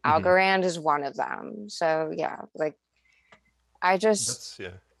alternatives. Hmm. Algorand is one of them. So yeah, like I just That's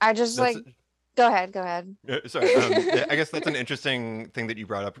yeah. I just That's like go ahead, go ahead. sorry. Yeah, I guess that's an interesting thing that you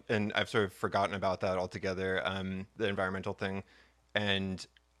brought up, and I've sort of forgotten about that altogether. The environmental thing, and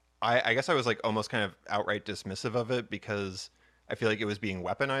I guess I was like almost kind of outright dismissive of it because I feel like it was being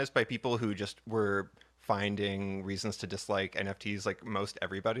weaponized by people who just were finding reasons to dislike NFTs like most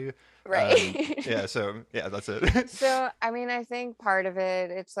everybody. Right. Yeah, so yeah, that's it. So I mean, I think part of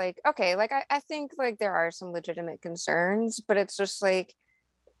it, it's like, okay, like I think like there are some legitimate concerns, but it's just like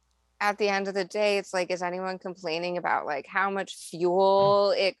at the end of the day, it's like, is anyone complaining about like how much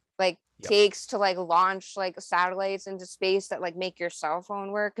fuel it like Yep. takes to like launch like satellites into space that like make your cell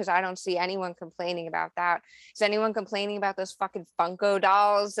phone work? Because I don't see anyone complaining about that. Is anyone complaining about those fucking Funko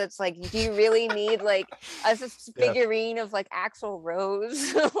dolls? That's like, do you really need like a Yeah. figurine of like Axl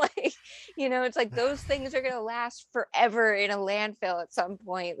Rose? Like, it's like those things are gonna last forever in a landfill at some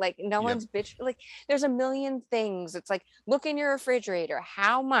point. Like, no Yep. one's bitch. Like, there's a million things. It's like, look in your refrigerator.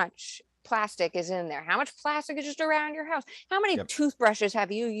 How much plastic is in there? How much plastic is just around your house? How many Yep. toothbrushes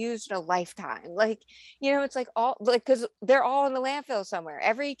have you used in a lifetime? Like, it's like all like, because they're all in the landfill somewhere.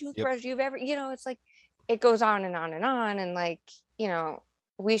 Every Yep. toothbrush you've ever, it's like it goes on and on and on. And like,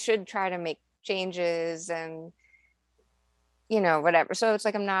 we should try to make changes and whatever. So it's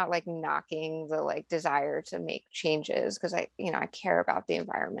like I'm not like knocking the like desire to make changes, because I care about the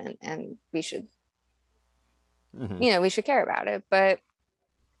environment, and Hmm. we should care about it. But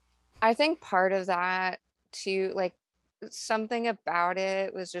I think part of that too, like something about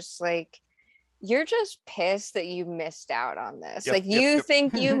it was just like, you're just pissed that you missed out on this. Yep. Like, Yep. you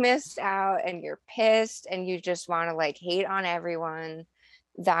think you Yep. missed out, and you're pissed, and you just want to like hate on everyone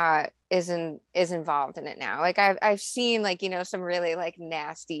that is involved in it now. Like, I've seen like, some really like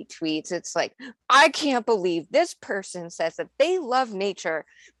nasty tweets. It's like, I can't believe this person says that they love nature,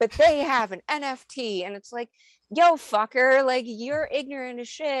 but they have an NFT. And it's like, yo, fucker, like, you're ignorant as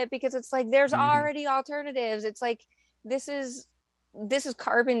shit, because it's like there's Hmm. already alternatives. It's like, this is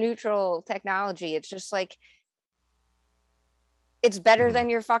carbon neutral technology. It's just like, it's better Hmm. than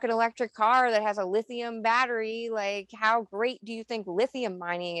your fucking electric car that has a lithium battery. Like, how great do you think lithium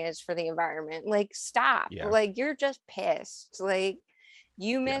mining is for the environment? Like, stop. Yeah. Like, you're just pissed. Like,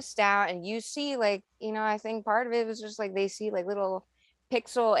 you Yeah. missed out. And you see, like, I think part of it was just like they see like little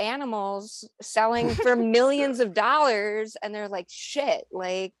pixel animals selling for millions of dollars, and they're like, shit.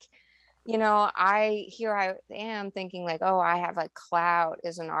 Like, I am thinking like, oh, I have like clout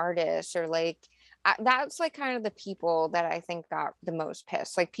as an artist, or like, that's like kind of the people that I think got the most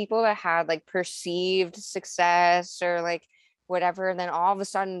pissed, like people that had like perceived success, or like whatever. And then all of a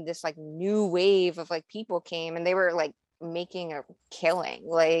sudden this like new wave of like people came and they were like making a killing,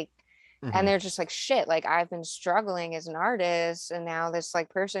 like, and Hmm. they're just like, shit, like I've been struggling as an artist and now this like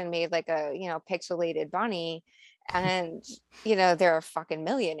person made like a, pixelated bunny and they're a fucking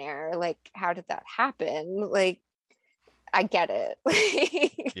millionaire. Like, how did that happen? Like, I get it.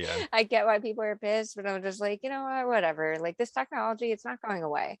 Like, Yeah, I get why people are pissed, but I'm just like, you know what, whatever. Like, this technology, it's not going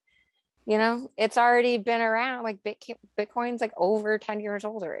away. It's already been around. Like, Bitcoin's like over 10 years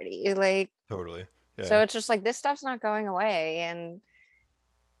old already. Like, totally. so Yeah. it's just like this stuff's not going away, and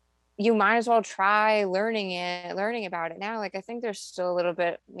you might as well try learning about it now. Like, I think there's still a little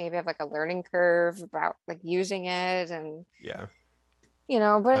bit maybe of like a learning curve about like using it, and Yeah.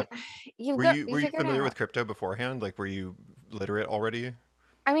 Uh, but were you you figure it familiar with out. crypto beforehand? Like, were you literate already?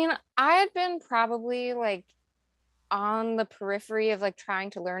 I mean, I had been probably like on the periphery of like trying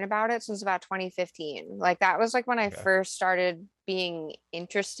to learn about it since about 2015. Like, that was like when I Okay. first started being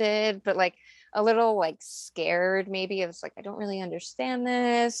interested, but like a little like scared maybe. It was like, I don't really understand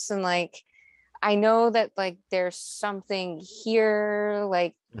this. And like, I know that like there's something here,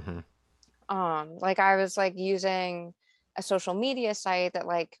 Hmm. like I was like using a social media site that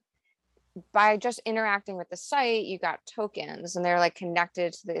like by just interacting with the site, you got tokens and they're like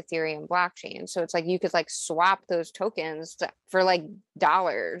connected to the Ethereum blockchain. So it's like you could like swap those tokens for like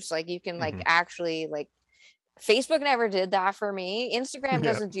dollars. Like, you can like Hmm. actually like Facebook never did that for me. Instagram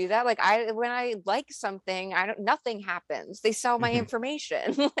Yeah. doesn't do that. Like, when I like something, I don't nothing happens. They sell my Hmm.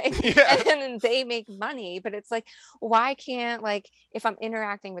 information. Like, and Yeah. then they make money. But it's like, why can't, like, if I'm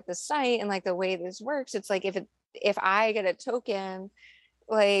interacting with the site and like the way this works, it's like if I get a token,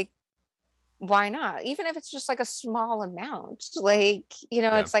 like, why not? Even if it's just like a small amount. Like,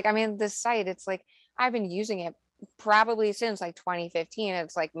 Yeah. it's like, I mean, this site, it's like I've been using it probably since like 2015.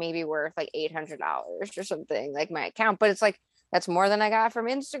 It's like maybe worth like $800 or something, like my account, but it's like that's more than I got from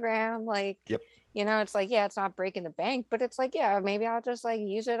Instagram. Like, Yep. it's like, yeah, it's not breaking the bank, but it's like, yeah, maybe I'll just like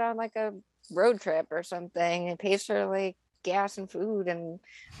use it on like a road trip or something and pays for like gas and food and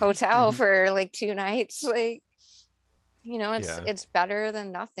hotel Hmm. for like 2 nights. Like, it's Yeah. it's better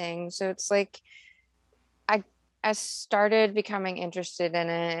than nothing. So it's like I I started becoming interested in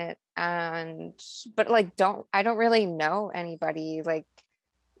it, and but like I don't really know anybody like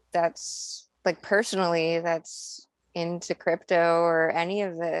that's like personally that's into crypto or any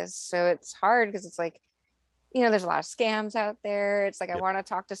of this. So it's hard because it's like, there's a lot of scams out there. It's like I Yep. want to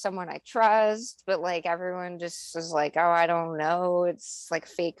talk to someone I trust, but like everyone just is like, oh, I don't know. It's like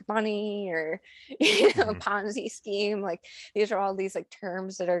fake money or, Hmm. Ponzi scheme. Like, these are all these like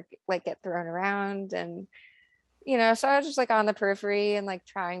terms that are like get thrown around. And, so I was just like on the periphery and like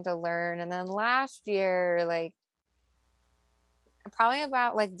trying to learn. And then last year, like probably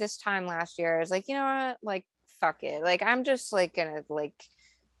about like this time last year, I was like, you know what? Like, fuck it. Like, I'm just like gonna like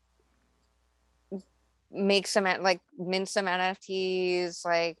make some like mint some NFTs,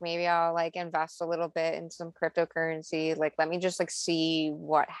 like maybe I'll like invest a little bit in some cryptocurrency, like let me just like see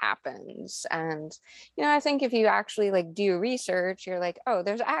what happens. And I think if you actually like do research, you're like, oh,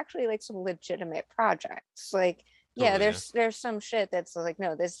 there's actually like some legitimate projects. Like, yeah, Totally. Yeah. there's some shit that's like,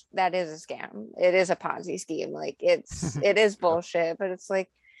 no, that is a scam. It is a Ponzi scheme. Like, it is Yeah. bullshit, but it's like,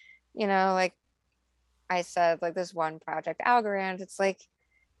 like I said, like this one project Algorand, it's like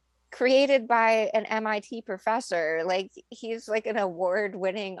created by an MIT professor. Like, he's like an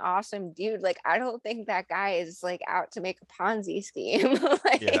award-winning awesome dude. Like, I don't think that guy is like out to make a Ponzi scheme.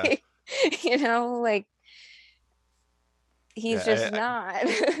 Yeah. Like, like he's Yeah. just not.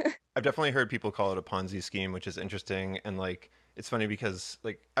 I've definitely heard people call it a Ponzi scheme, which is interesting. And like, it's funny because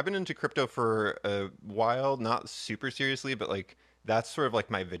like I've been into crypto for a while, not super seriously, but like that's sort of like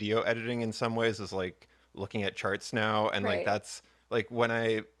my video editing in some ways is like looking at charts now. And like, Right. that's like when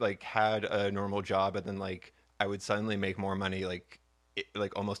I like had a normal job and then like I would suddenly make more money, like,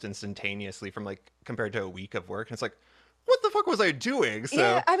 like almost instantaneously from like compared to a week of work. And it's like, what the fuck was I doing?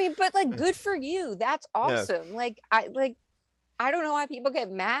 Yeah, So, I mean, but like good for you. That's yeah. awesome. I don't know why people get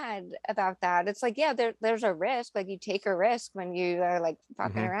mad about that. It's like, yeah, there's a risk. Like, you take a risk when you are like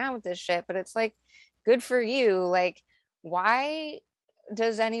fucking Hmm. around with this shit, but it's like good for you. Like, why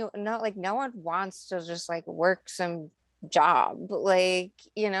does anyone not like no one wants to just like work some job? Like,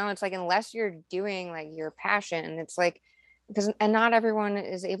 it's like unless you're doing like your passion, it's like because and not everyone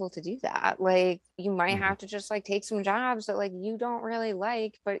is able to do that. Like, you might Hmm. have to just like take some jobs that like you don't really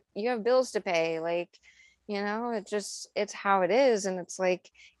like, but you have bills to pay. Like, it's how it is. And it's like,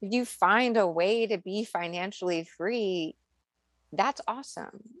 if you find a way to be financially free, that's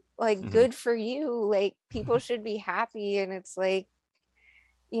awesome. Like, Hmm. good for you. Like, people should be happy. And it's like,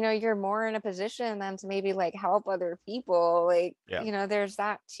 you're more in a position than to maybe like help other people. Like, Yeah. there's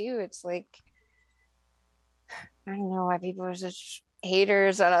that too. It's like, I don't know why people are such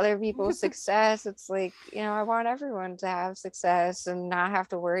haters on other people's success. It's like, I want everyone to have success and not have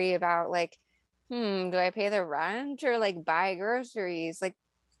to worry about like, do I pay the rent or like buy groceries? Like,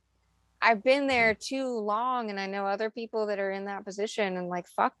 I've been Mhm. there too long and I know other people that are in that position and like,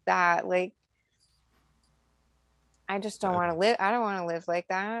 fuck that. Like, I just don't want to live. I don't want to live like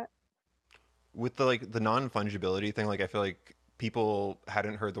that. With the like the non-fungibility thing, like I feel like people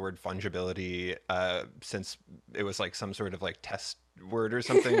hadn't heard the word fungibility since it was like some sort of like test word or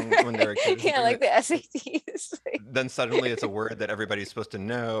something when they were a kid or Yeah, something. like That the SATs. then suddenly it's a word that everybody's supposed to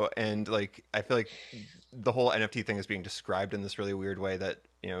know, and like I feel like the whole NFT thing is being described in this really weird way that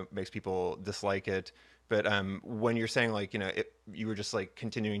makes people dislike it. But when you're saying like you were just like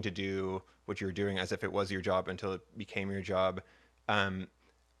continuing to do what you were doing as if it was your job until it became your job. Um,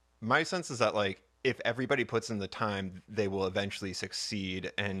 my sense is that like if everybody puts in the time, they will eventually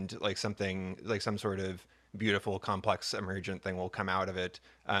succeed, and like something like some sort of beautiful, complex, emergent thing will come out of it.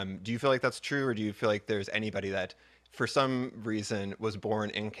 Do you feel like that's true, or do you feel like there's anybody that, for some reason, was born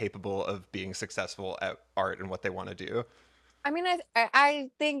incapable of being successful at art and what they want to do? I mean,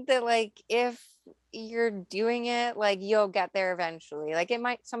 I think that like if you're doing it, like you'll get there eventually. Like it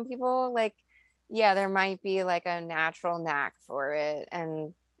might, some people like, yeah, there might be like a natural knack for it,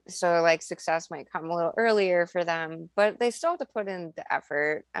 and so like success might come a little earlier for them, but they still have to put in the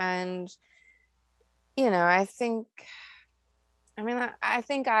effort. And I think, I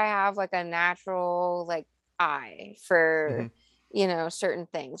think I have like a natural like eye for, Hmm. certain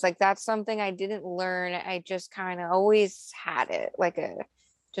things. Like that's something I didn't learn. I just kind of always had it, like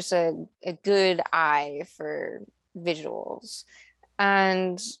just a good eye for visuals.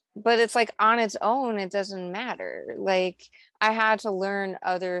 And but it's like on its own, it doesn't matter. Like I had to learn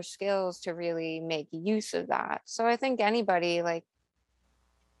other skills to really make use of that. So I think anybody like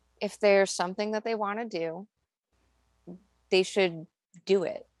if there's something that they want to do, they should do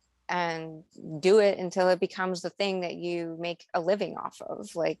it and do it until it becomes the thing that you make a living off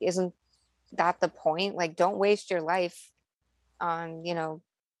of. Like, isn't that the point? Like, don't waste your life on,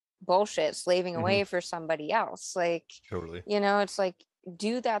 bullshit, slaving Hmm. away for somebody else. Like, Totally. it's like,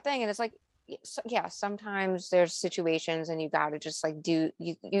 do that thing. And it's like, yeah, sometimes there's situations and you got to just like you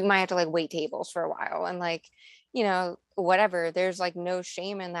might have to like wait tables for a while and like, whatever. There's like no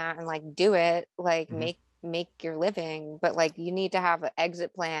shame in that and like do it, like Hmm. make your living, but like you need to have an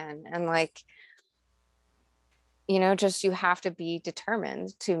exit plan and like, just you have to be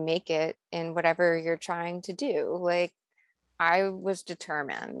determined to make it in whatever you're trying to do. Like I was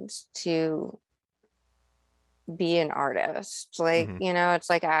determined to be an artist. Like, Hmm. it's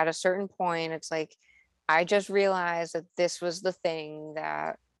like at a certain point, it's like I just realized that this was the thing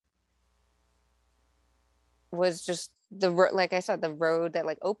that was just like I said, the road that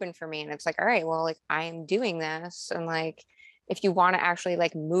like opened for me. And it's like, all right, well, like I am doing this. And like if you want to actually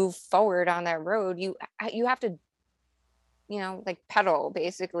like move forward on that road, you have to, like pedal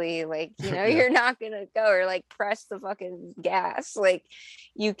basically. Like, Yeah, you're not gonna go or like press the fucking gas. Like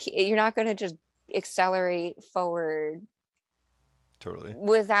you're not gonna just accelerate forward totally.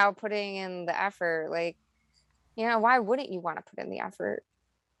 without putting in the effort. Like, why wouldn't you want to put in the effort?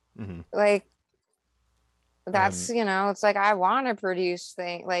 Hmm. Like, that's, Um, it's like I want to produce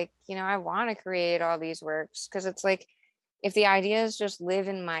things, like, I want to create all these works because it's like if the ideas just live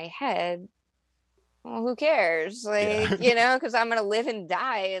in my head, well, who cares? Like, yeah. because I'm gonna live and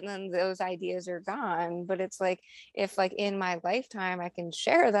die and then those ideas are gone. But it's like if like in my lifetime I can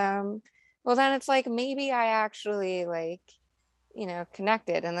share them, well then it's like maybe I actually like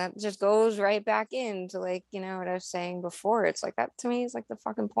connected. And that just goes right back into like, what I was saying before. It's like that to me is like the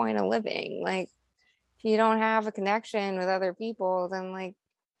fucking point of living. Like, if you don't have a connection with other people, then like,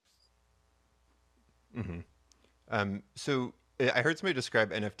 Hmm. So I heard somebody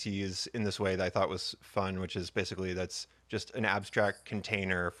describe NFTs in this way that I thought was fun, which is basically that's just an abstract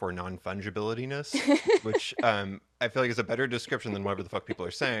container for non-fungibilityness, which I feel like is a better description than whatever the fuck people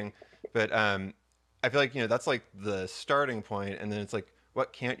are saying. But I feel like that's like the starting point, and then it's like,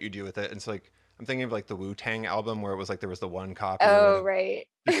 what can't you do with it? And it's like I'm thinking of like the Wu Tang album where it was like there was the one copy or oh, whatever right.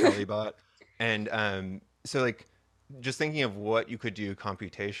 Kelly bought, and so like just thinking of what you could do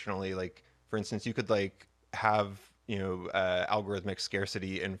computationally, like for instance, you could like have algorithmic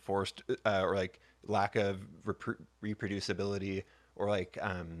scarcity enforced or like lack of reproducibility or like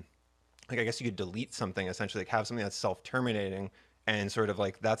I guess you could delete something essentially, like have something that's self-terminating, and sort of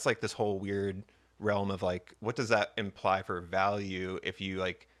like that's like this whole weird realm of like what does that imply for value if you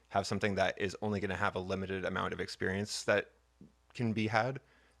like have something that is only going to have a limited amount of experience that can be had.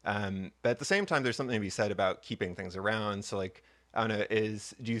 But at the same time, there's something to be said about keeping things around. So like, I don't know,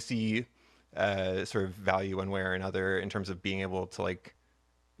 do you see sort of value one way or another in terms of being able to like,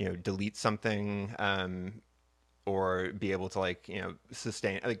 delete something, or be able to like,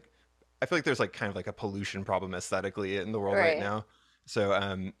 sustain like, I feel like there's like kind of like a pollution problem aesthetically in the world right Right. now. So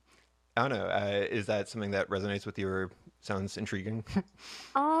I don't know. Is that something that resonates with you or sounds intriguing?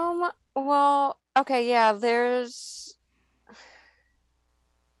 Well, okay, yeah,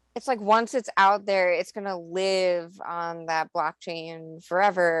 it's like once it's out there, it's gonna live on that blockchain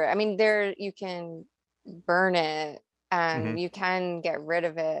forever. I mean, there you can burn it Hmm. and you can get rid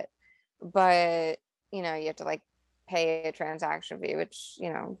of it, but you have to like pay a transaction fee, which,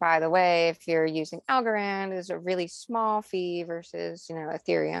 by the way, if you're using Algorand, is a really small fee versus,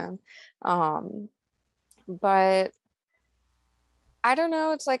 Ethereum. But I don't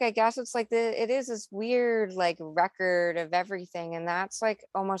know. It's like I guess it's like it is this weird like record of everything, and that's like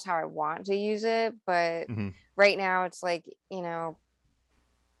almost how I want to use it. But Hmm. right now, it's like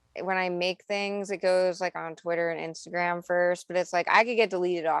when I make things, it goes like on Twitter and Instagram first. But it's like I could get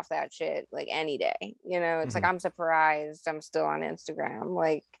deleted off that shit like any day. It's like Hmm. I'm surprised I'm still on Instagram.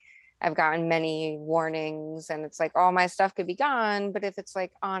 Like I've gotten many warnings, and it's like all my stuff could be gone. But if it's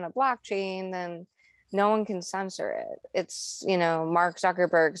like on a blockchain, then no one can censor it. It's, Mark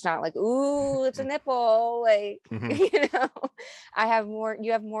Zuckerberg's not like, ooh, it's a nipple. Like, Hmm. you have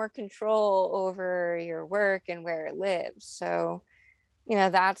more control over your work and where it lives. So,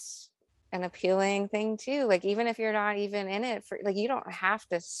 that's an appealing thing too. Like, even if you're not even in it for, like, you don't have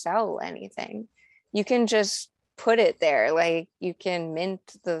to sell anything. You can just put it there. Like, you can mint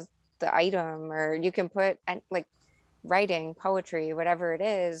the item, or you can put like writing, poetry, whatever it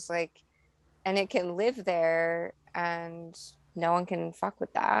is, like, and it can live there and no one can fuck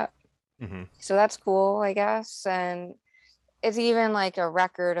with that. Hmm. So that's cool, I guess. And it's even like a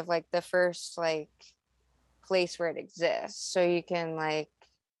record of like the first like place where it exists. So you can like,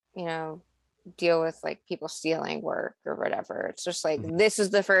 you know, deal with like people stealing work or whatever. It's just like Hmm. this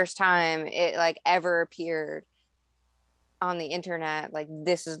is the first time it like ever appeared on the internet. Like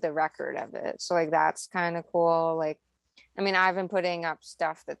this is the record of it. So like that's kind of cool. Like I mean, I've been putting up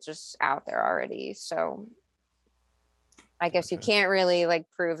stuff that's just out there already. So I guess you Gotcha. can't really like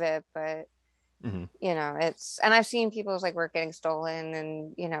prove it, but Hmm. it's, and I've seen people's like work getting stolen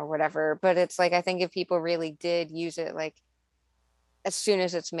and, whatever. But it's like, I think if people really did use it, like as soon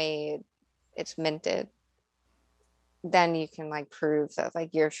as it's made, it's minted, then you can like prove that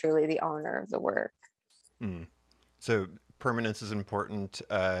like you're truly the owner of the work. Mm. So permanence is important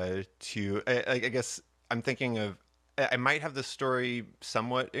to. I guess I'm thinking of. I might have the story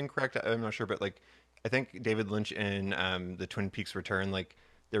somewhat incorrect. I'm not sure, but like, I think David Lynch in the Twin Peaks Return, like,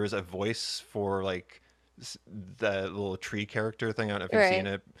 there was a voice for like the little tree character thing. I don't know if you've seen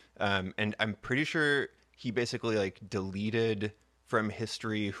Right. it, and I'm pretty sure he basically like deleted from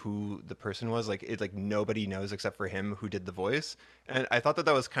history who the person was. Like, it like nobody knows except for him who did the voice, and I thought that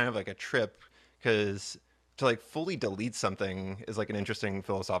that was kind of like a trip because to like fully delete something is like an interesting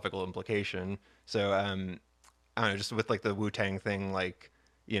philosophical implication. So I don't know, just with like the Wu Tang thing, like,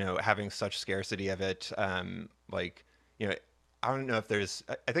 having such scarcity of it, like, you know, I don't know if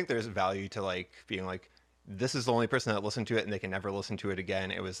I think there's value to like being like, this is the only person that listened to it and they can never listen to it again.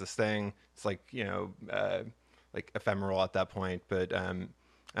 It was this thing. It's like, like ephemeral at that point. But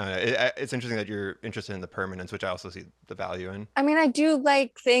it's interesting that you're interested in the permanence, which I also see the value in. I mean, I do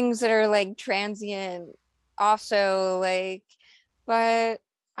like things that are like transient also, like, but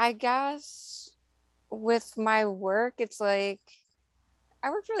I guess with my work, it's like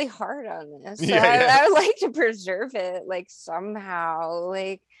I worked really hard on this. So Yeah, yeah. I would like to preserve it like somehow.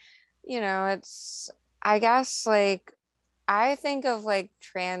 Like, it's, I guess, like, I think of like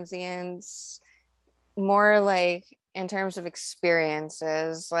transients more like in terms of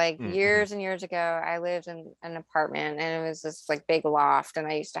experiences. Like Mm-hmm. years and years ago, I lived in an apartment and it was this like big loft, and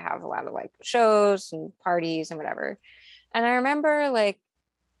I used to have a lot of like shows and parties and whatever. And I remember like,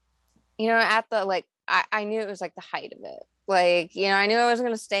 at the like I knew it was like the height of it. Like, I knew I wasn't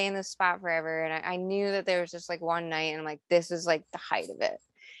gonna stay in this spot forever. And I knew that there was just like one night and I'm like, this is like the height of it.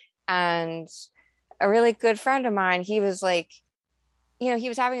 And a really good friend of mine, he was like, he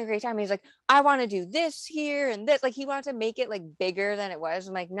was having a great time. He's like, I want to do this here and this. Like, he wanted to make it like bigger than it was.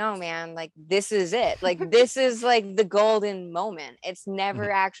 I'm like, no, man, like, this is it. Like, this is like the golden moment. It's Mm-hmm.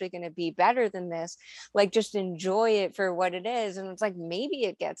 never actually going to be better than this. Like, just enjoy it for what it is. And it's like, maybe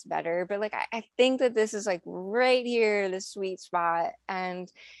it gets better, but like, I think that this is like right here, the sweet spot.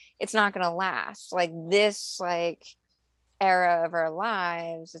 And it's not going to last. Like, this, like, era of our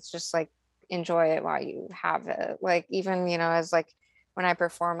lives, it's just like, enjoy it while you have it. Like, even, as like, when I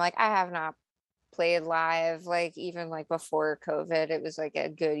perform. Like I have not played live, like even like before COVID. It was like a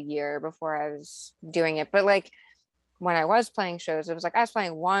good year before I was doing it. But like when I was playing shows, it was like I was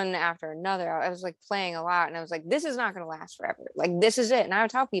playing one after another. I was like playing a lot, and I was like, this is not going to last forever. Like, this is it. And I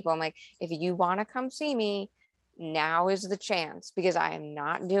would tell people, I'm like, if you want to come see me, now is the chance because I am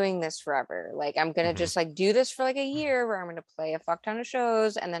not doing this forever. Like, I'm going to Hmm. just like do this for like a year where I'm going to play a fuck ton of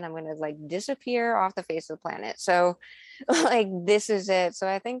shows and then I'm going to like disappear off the face of the planet. So, like, this is it. So,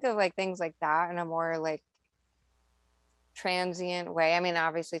 I think of like things like that in a more like transient way. I mean,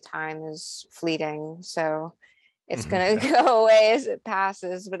 obviously, time is fleeting. So, it's Hmm. gonna Yeah. go away as it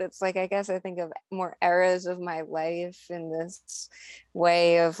passes, but it's like I guess I think of more eras of my life in this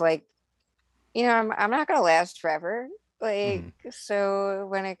way of like, I'm not gonna last forever. Like, Hmm. so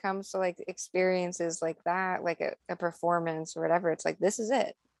when it comes to like experiences like that, like a performance or whatever, it's like this is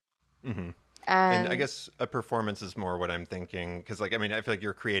it. Hmm. And I And guess a performance is more what I'm thinking because, like, I mean, I feel like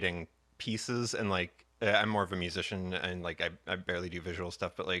you're creating pieces, and like, I'm more of a musician, and like, I barely do visual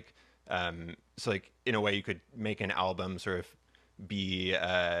stuff, but like, so like, in a way, you could make an album sort of be,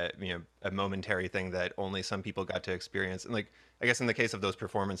 a momentary thing that only some people got to experience, and like, I guess in the case of those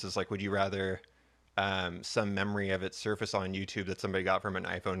performances, like, would you rather some memory of it surface on YouTube that somebody got from an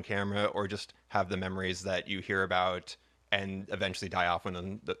iPhone camera, or just have the memories that you hear about and eventually die off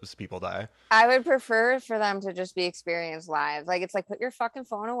when those people die? I would prefer for them to just be experienced live. Like it's like put your fucking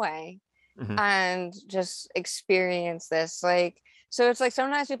phone away Hmm. and just experience this. Like, so it's like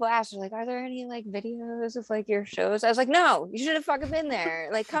sometimes people ask, they're like, are there any like videos of like your shows? I was like, no, you should have fucking been there.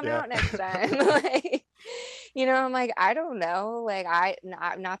 Like, come Yeah. out next time. Like, I'm like, I don't know. Like,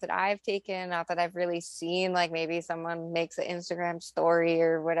 not that I've taken, not that I've really seen, like maybe someone makes an Instagram story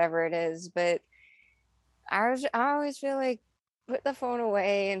or whatever it is, but I always feel like put the phone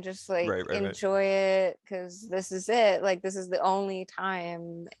away and just like Right, right, right. enjoy it because this is it. Like this is the only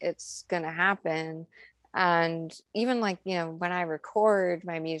time it's gonna happen. And even like, when I record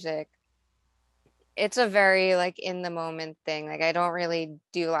my music, it's a very like in the moment thing. Like I don't really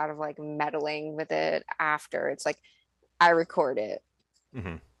do a lot of like meddling with it after. It's like I record it.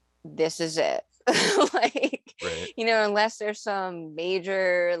 Hmm. This is it. Like, Right. unless there's some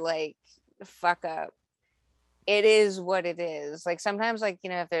major like fuck up, it is what it is. Like sometimes, like,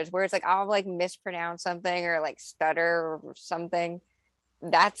 if there's words like I'll like mispronounce something or like stutter or something,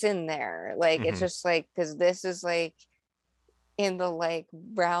 that's in there. Like it's Hmm. just like because this is like in the like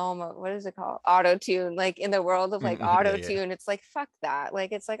realm of what is it called? Auto tune. Like in the world of like Hmm. Yeah, auto yeah. tune, it's like fuck that.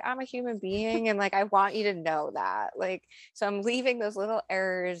 Like it's like I'm a human being and like I want you to know that. Like so I'm leaving those little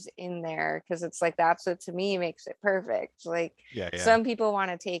errors in there because it's like that's what to me makes it perfect. Like Yeah, yeah. some people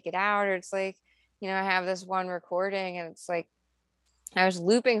want to take it out, or it's like, I have this one recording and it's like I was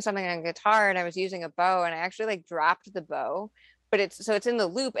looping something on guitar and I was using a bow and I actually like dropped the bow, but it's in the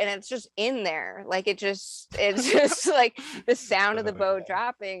loop and it's just in there. Like it's just like the sound of the bow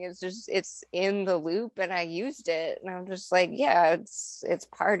dropping is just it's in the loop and I used it and I'm just like, yeah, it's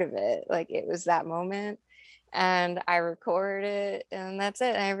part of it. Like it was that moment and I record it and that's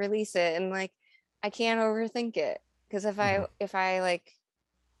it. And I release it and like I can't overthink it because if Hmm. I like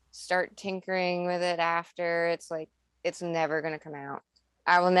start tinkering with it after, it's like it's never going to come out.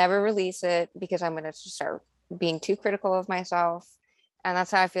 I will never release it because I'm going to start being too critical of myself. And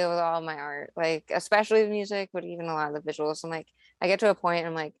that's how I feel with all my art, like especially the music, but even a lot of the visuals. I'm like, I get to a point,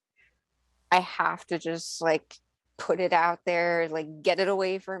 I'm like, I have to just like put it out there, like get it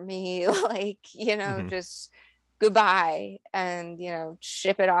away from me, like, Hmm. just goodbye and,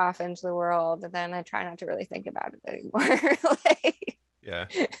 ship it off into the world. And then I try not to really think about it anymore. Like, Yeah.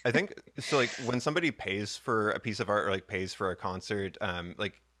 I think so, like, when somebody pays for a piece of art or like pays for a concert,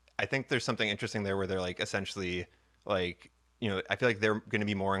 like, I think there's something interesting there where they're like essentially like, I feel like they're going to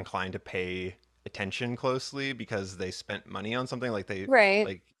be more inclined to pay attention closely because they spent money on something like they right.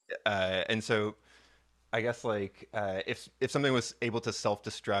 like and so I guess like if something was able to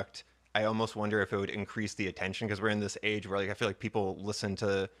self-destruct, I almost wonder if it would increase the attention because we're in this age where like I feel like people listen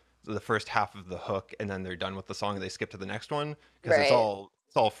to the first half of the hook and then they're done with the song and they skip to the next one because Right. it's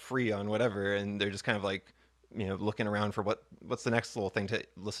all free on whatever and they're just kind of like looking around for what's the next little thing to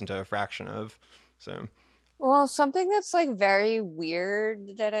listen to a fraction of. So. Well, something that's like very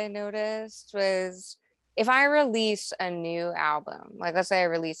weird that I noticed was if I release a new album, like let's say I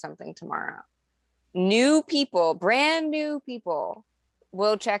release something tomorrow, new people, brand new people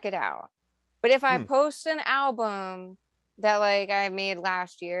will check it out. But if I Hmm. post an album that like I made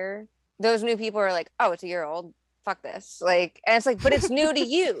last year, those new people are like, oh, it's a year old. Fuck this. Like, and it's like, but it's new to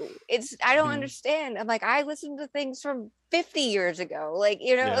you. I don't Hmm. understand. I'm like, I listened to things from 50 years ago. Like,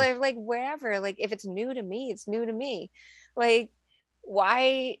 Yeah. like wherever. Like, if it's new to me, it's new to me. Like,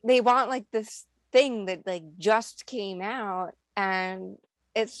 why they want like this thing that like just came out, and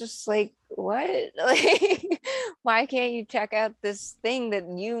it's just like, what? Like, why can't you check out this thing that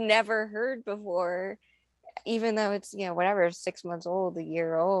you never heard before, even though it's, whatever, 6 months old, a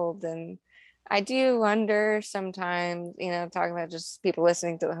year old? And I do wonder sometimes, talking about just people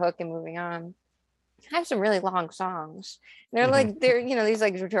listening to the hook and moving on. I have some really long songs. Hmm. They're these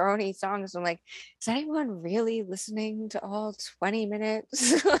like droney songs. I'm like, is anyone really listening to all 20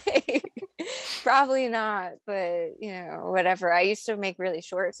 minutes? Like, probably not, but whatever. I used to make really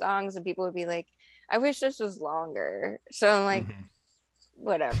short songs and people would be like, I wish this was longer. So I'm like, Hmm.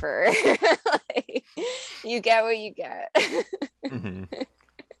 whatever. Like, you get what you get. Hmm.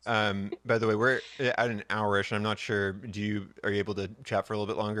 By the way, we're at an hour-ish, and I'm not sure. Are you able to chat for a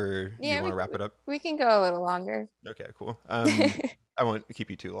little bit longer, or do you Yeah, want we to wrap it up? we can go a little longer. Okay, cool. I won't keep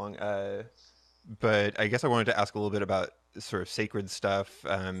you too long. But I guess I wanted to ask a little bit about sort of sacred stuff.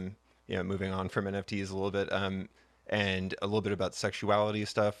 Moving on from NFTs a little bit, and a little bit about sexuality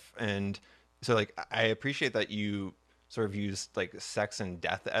stuff. And so, like, I appreciate that you sort of use like sex and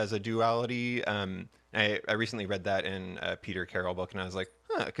death as a duality. I recently read that in a Peter Carroll book, and I was like,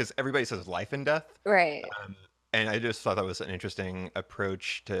 huh, because everybody says life and death. Right. Um, and I just thought that was an interesting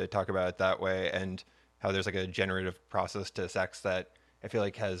approach to talk about it that way, and how there's like a generative process to sex that I feel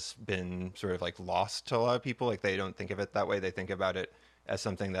like has been sort of like lost to a lot of people. Like they don't think of it that way. They think about it as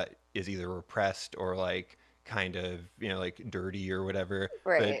something that is either repressed or like kind of, like dirty or whatever.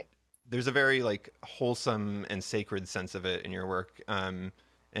 But Right. there's a very like wholesome and sacred sense of it in your work.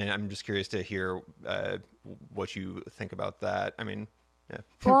 And I'm just curious to hear what you think about that. I mean, yeah.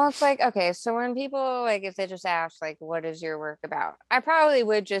 Well, it's like, okay, so when people like, if they just ask, like, what is your work about? I probably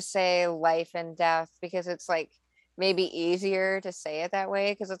would just say life and death, because it's like maybe easier to say it that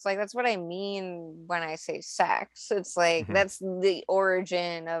way. Because it's like, that's what I mean when I say sex. It's like, Hmm. that's the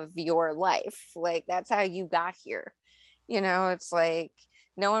origin of your life. Like, that's how you got here. It's like,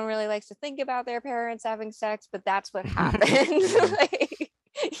 no one really likes to think about their parents having sex, but that's what happened. Hmm. Like,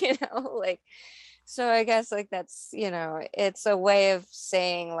 like, so I guess like that's, it's a way of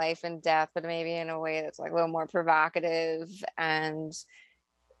saying life and death, but maybe in a way that's like a little more provocative. And,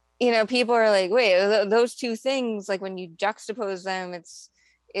 people are like, wait, those two things, like when you juxtapose them,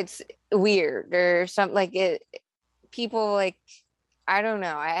 it's weird or something like it. People like, I don't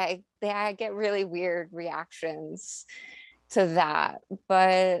know. I get really weird reactions to that.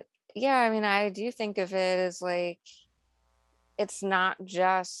 But yeah, I mean, I do think of it as like, it's not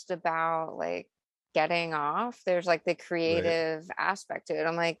just about like getting off. There's like the Right. creative aspect to it.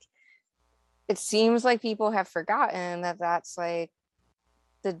 I'm like, it seems like people have forgotten that that's like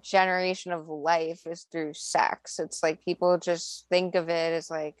the generation of life is through sex. It's like people just think of it as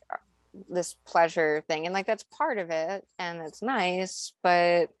like this pleasure thing. And like that's part of it and it's nice,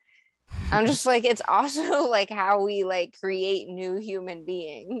 but I'm just like, it's also like how we like create new human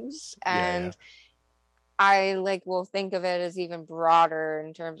beings. Yeah, yeah. And I like will think of it as even broader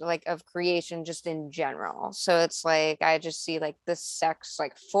in terms of like of creation just in general. So it's like I just see like the sex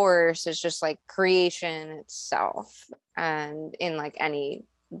like force is just like creation itself, and in like any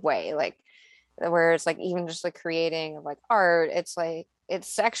way, like where it's like even just the creating of like art, it's like it's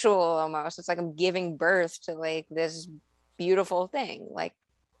sexual almost. It's like I'm giving birth to like this beautiful thing. Like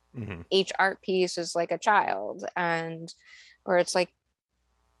Hmm. each art piece is like a child, and or it's like,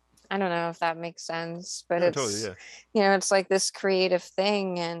 I don't know if that makes sense, but No, totally. it's, Yeah. it's like this creative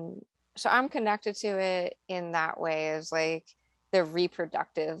thing. And so I'm connected to it in that way, as like the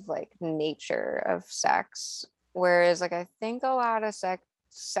reproductive like nature of sex. Whereas like I think a lot of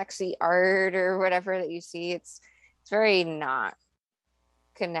sexy art or whatever that you see, it's very not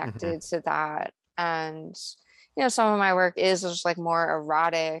Hmm. connected to that. And some of my work is just like more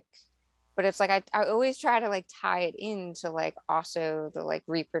erotic, but it's like I always try to like tie it into like also the like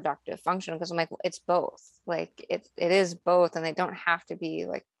reproductive function, because I'm like, it's both. Like it is both, and they don't have to be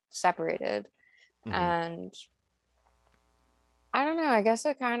like separated. Hmm. And I don't know, I guess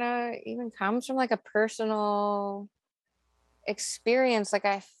it kind of even comes from like a personal experience. Like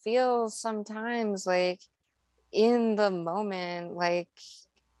I feel sometimes like in the moment, like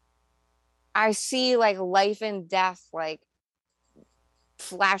I see like life and death like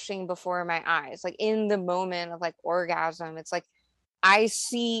flashing before my eyes, like in the moment of like orgasm. It's like I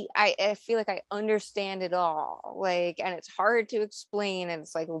feel like I understand it all, like, and it's hard to explain, and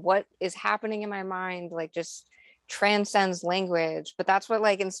it's like what is happening in my mind like just transcends language. But that's what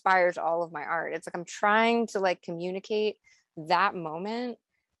like inspires all of my art. It's like I'm trying to like communicate that moment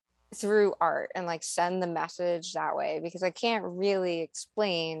through art and like send the message that way, because I can't really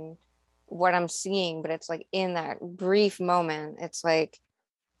explain what I'm seeing, but it's like in that brief moment, it's like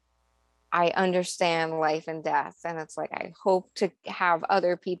I understand life and death. And it's like I hope to have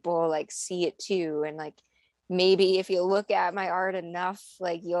other people like see it too. And like maybe if you look at my art enough,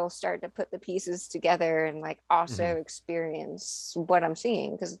 like you'll start to put the pieces together and like also Hmm. experience what I'm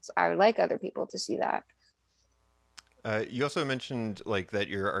seeing, because I would like other people to see that. You also mentioned like that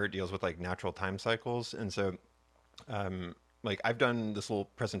your art deals with like natural time cycles, and so um, like I've done this little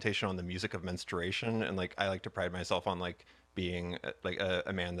presentation on the music of menstruation, and like I like to pride myself on like being like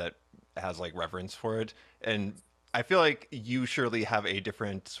a man that has like reverence for it, and I feel like you surely have a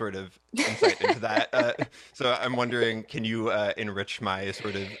different sort of insight into that. So I'm wondering, can you enrich my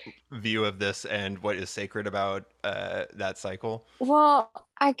sort of view of this and what is sacred about that cycle? Well,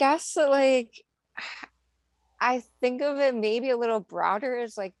 I guess that like I think of it maybe a little broader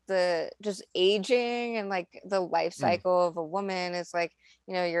as like the just aging and like the life Mm, cycle of a woman is like,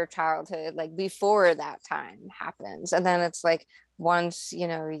 your childhood, like before that time happens. And then it's like once,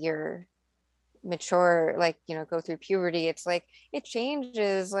 you're mature, like, go through puberty, it's like it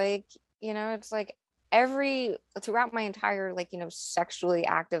changes, like, it's like every throughout my entire like, sexually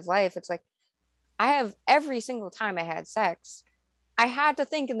active life, it's like I have every single time I had sex, I had to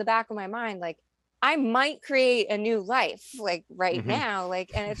think in the back of my mind, like, I might create a new life, like right hmm. now.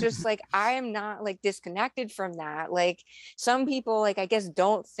 Like, and it's just like, I am not like disconnected from that. Like, some people, like, I guess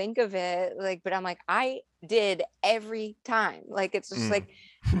don't think of it, like, but I'm like, I did every time. Like, it's just Mm. like,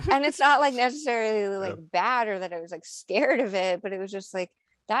 and it's not like necessarily like Yeah. bad or that I was like scared of it, but it was just like,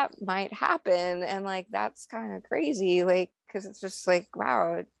 that might happen. And like, that's kind of crazy. Like, cause it's just like,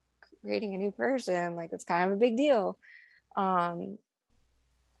 wow, creating a new person, like, it's kind of a big deal. Um,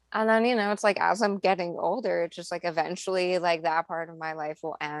 and then, it's like as I'm getting older, it's just like eventually like that part of my life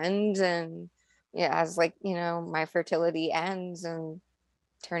will end. And yeah, as like, my fertility ends and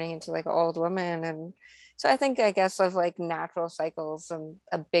turning into like an old woman. And so I think, I guess, of like natural cycles and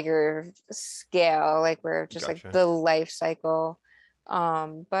a bigger scale, like where just like Gotcha. the life cycle.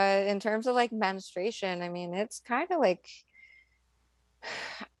 But in terms of like menstruation, I mean, it's kind of like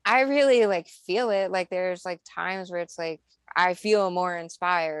I really like feel it. Like there's like times where it's like I feel more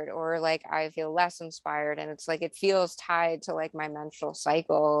inspired or like I feel less inspired. And it's like it feels tied to like my menstrual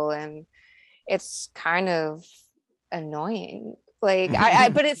cycle. And it's kind of annoying. Like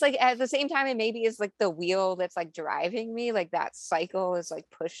but it's like at the same time, it maybe is like the wheel that's like driving me. Like that cycle is like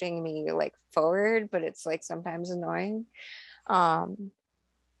pushing me like forward, but it's like sometimes annoying. Um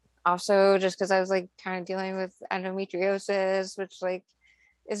Also just because I was like kind of dealing with endometriosis, which like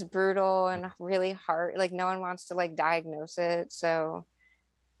is brutal and really hard. Like no one wants to like diagnose it, so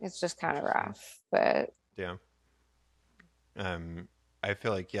it's just kind of Interesting. rough. But Yeah. Um, I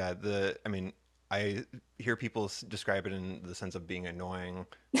feel like yeah, I mean, I hear people describe it in the sense of being annoying,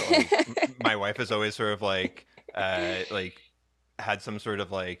 but like my wife is always sort of like had some sort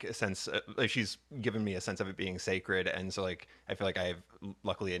of like a sense like she's given me a sense of it being sacred, and so like I feel like I've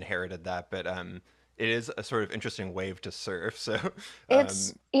luckily inherited that, but it is a sort of interesting wave to surf. So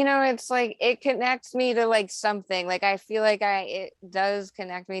it's um it's like it connects me to like something. Like I feel like I it does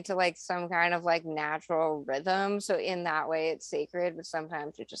connect me to like some kind of like natural rhythm. So in that way it's sacred, but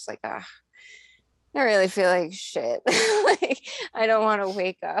sometimes you're just like, ah, I really feel like shit. Like I don't want to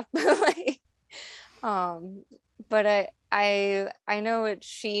wake up. Like um but I know what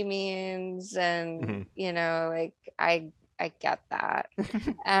she means, and mhm. like I get that.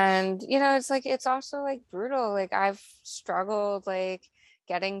 And it's like it's also like brutal. Like I've struggled like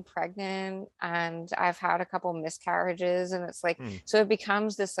getting pregnant, and I've had a couple miscarriages, and it's like Hmm. so it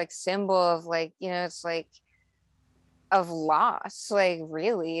becomes this like symbol of like it's like of loss, like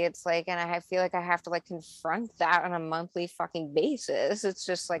really. It's like, and I feel like I have to like confront that on a monthly fucking basis. It's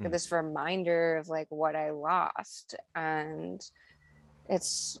just like Hmm. this reminder of like what I lost. And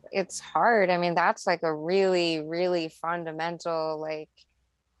it's hard. I mean, that's like a really really fundamental like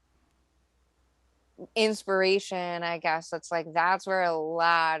inspiration, I guess. That's like that's where a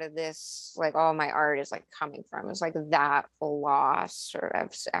lot of this like all my art is like coming from. It's like that loss, or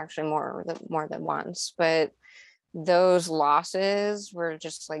I've actually more than once, but those losses were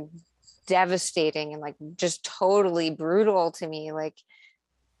just like devastating and like just totally brutal to me. Like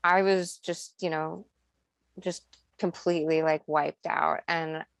I was just, just completely like wiped out.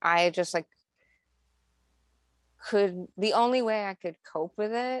 And I just like the only way I could cope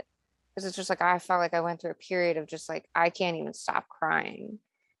with it is it's just like I felt like I went through a period of just like I can't even stop crying.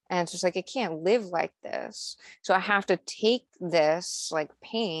 And it's just like it can't live like this. So I have to take this like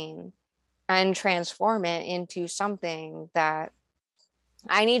pain and transform it into something that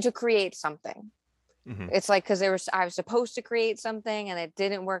I need to create something. Hmm. It's like because I was supposed to create something and it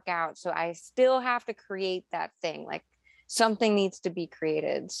didn't work out, so I still have to create that thing. Like something needs to be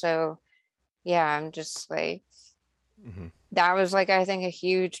created. So yeah, I'm just like Hmm. that was like I think a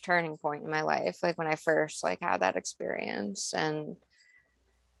huge turning point in my life, like when I first like had that experience. And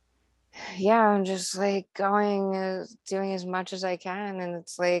yeah, I'm just like going doing as much as I can. And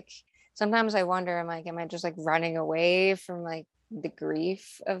it's like sometimes I wonder, I'm like, am I just like running away from like the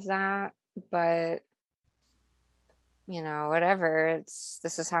grief of that? But whatever.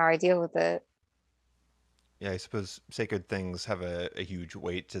 This is how I deal with it. Yeah, I suppose sacred things have a huge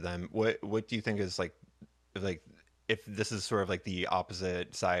weight to them. What do you think is like if this is sort of like the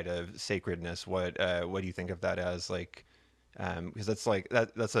opposite side of sacredness, what do you think of that as like because that's like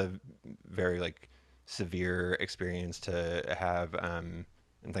that's a very like severe experience to have and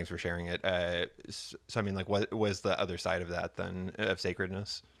thanks for sharing it. So I mean like what was the other side of that then of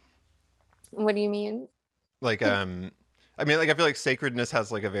sacredness? What do you mean? Like I mean like I feel like sacredness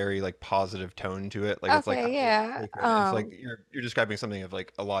has like a very like positive tone to it. Like it's like Okay, oh yeah. sacred. It's like you're describing something of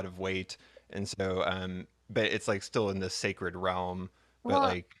like a lot of weight and so but it's like still in this sacred realm but Well,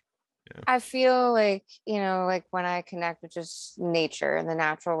 like yeah. I feel like, like when I connect with just nature and the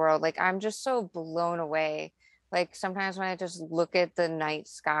natural world, like I'm just so blown away. Like sometimes when I just look at the night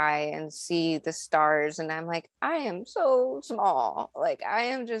sky and see the stars, and I'm like, I am so small. Like I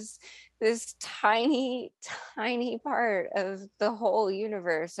am just this tiny, tiny part of the whole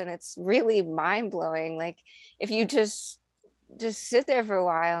universe. And it's really mind blowing. Like if you just sit there for a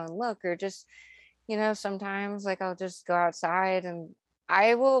while and look, or just sometimes like I'll just go outside and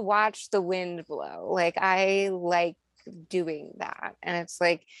I will watch the wind blow. Like I like doing that. And it's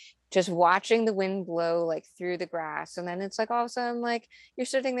like just watching the wind blow like through the grass. And then it's like all of a sudden like you're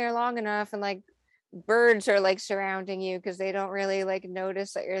sitting there long enough and like birds are like surrounding you because they don't really like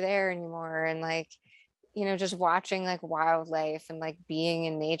notice that you're there anymore. And like, just watching like wildlife and like being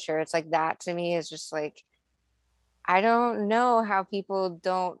in nature. It's like that to me is just like I don't know how people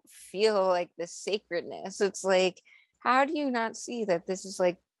don't feel like the sacredness. It's like, how do you not see that this is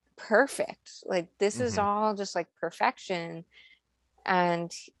like perfect? Like, this is Hmm. all just like perfection.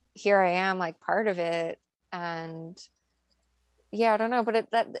 And here I am, like part of it. And yeah, I don't know, but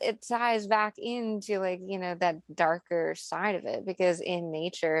it ties back into like, that darker side of it because in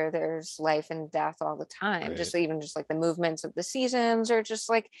nature there's life and death all the time. Right. Just even just like the movements of the seasons or just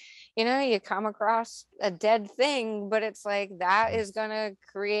like, you come across a dead thing, but it's like that Mhm. is gonna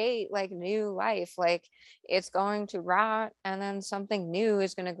create like new life. Like it's going to rot and then something new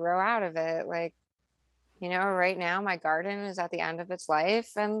is gonna grow out of it. Like, right now my garden is at the end of its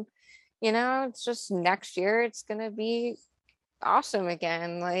life and it's just next year it's gonna be awesome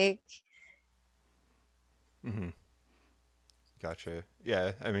again. Like, Hmm. Gotcha.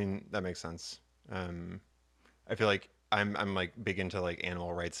 Yeah, I mean that makes sense. Um, I feel like I'm like big into like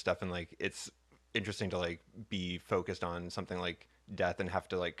animal rights stuff, and like it's interesting to like be focused on something like death and have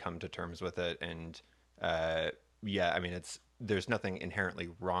to like come to terms with it. And uh, yeah, I mean it's there's nothing inherently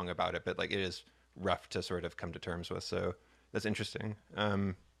wrong about it, but like it is rough to sort of come to terms with. So that's interesting.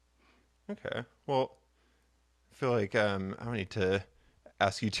 Okay, well, I feel like I don't need to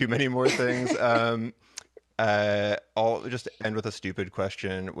ask you too many more things. I'll just end with a stupid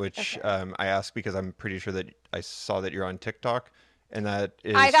question, which okay. I ask because I'm pretty sure that I saw that you're on TikTok, and that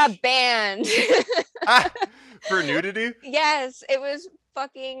I is got banned. ah, for nudity. Yes, it was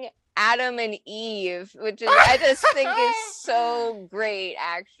fucking Adam and Eve, which is I just think is so great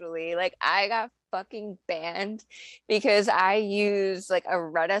actually. Like I got fucking banned because I used like a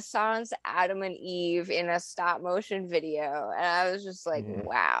Renaissance Adam and Eve in a stop motion video and I was just like, Mhm.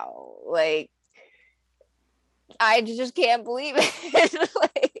 wow. Like I just can't believe it.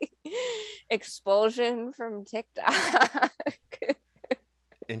 Like expulsion from TikTok.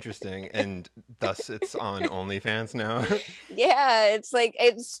 Interesting, and thus it's on OnlyFans now. Yeah, it's like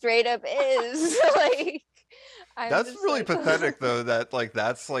it straight up is. Like I'm That's just really like pathetic, though. That like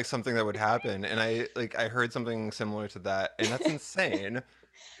that's like something that would happen, and I heard something similar to that, and that's insane.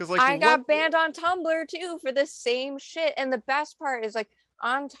 Because like I what? got banned on Tumblr too for the same shit. And the best part is like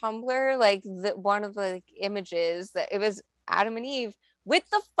on Tumblr, like one of the like, images that it was Adam and Eve with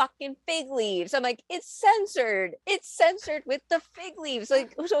the fucking fig leaves. I'm like, it's censored. It's censored with the fig leaves.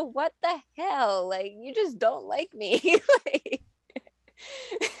 Like, so what the hell? Like, you just don't like me. Like,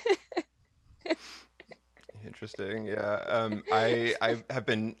 Interesting. Yeah. I have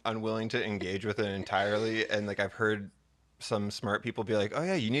been unwilling to engage with it entirely, and like I've heard some smart people be like, "Oh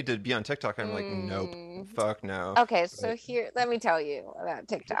yeah, you need to be on TikTok." I'm like, "Nope, mm. fuck no." Okay, so But here, let me tell you about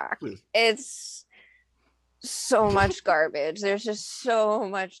TikTok. please. It's so much garbage. There's just so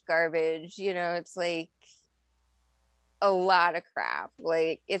much garbage. It's like a lot of crap.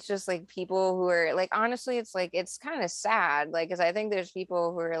 Like it's just like people who are like, honestly, it's like it's kind of sad. Like, because I think there's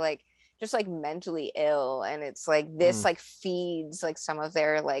people who are like just like mentally ill, and it's like this Mm, like feeds like some of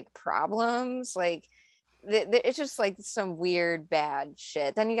their like problems. Like it's just like some weird bad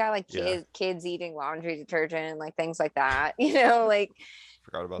shit. Then you got like yeah, kids eating laundry detergent and like things like that. Like,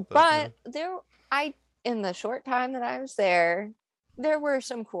 forgot about that. Yeah. but I in the short time that I was there were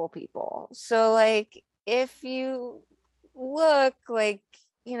some cool people. So like if you look like,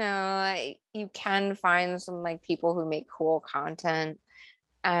 you can find some like people who make cool content,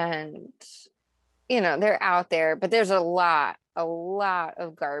 and they're out there, but there's a lot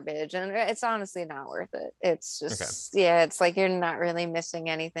of garbage, and it's honestly not worth it. It's Okay. just, yeah, it's like you're not really missing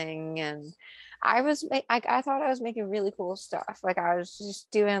anything. And I thought I was making really cool stuff. Like I was just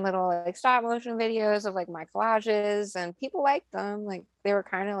doing little like stop motion videos of like my collages, and people liked them. Like they were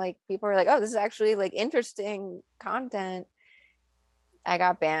kind of like, people were like, oh, this is actually like interesting content. I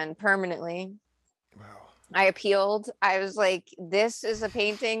got banned permanently. Wow. I appealed. I was like, this is a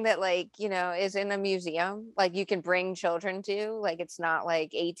painting that like, is in a museum. Like you can bring children to, like it's not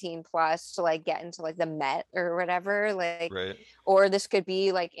like 18 plus to like get into like the Met or whatever. Like, Right. or this could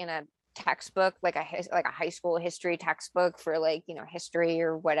be like in a textbook, like a high school history textbook for like, history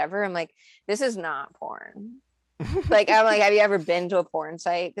or whatever. I'm like, this is not porn. Like I'm like, have you ever been to a porn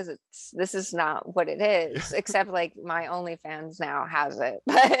site? Because this is not what it Yeah. is. Except like my OnlyFans now has it,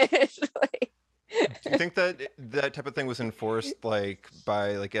 but it's like, Do you think that that type of thing was enforced like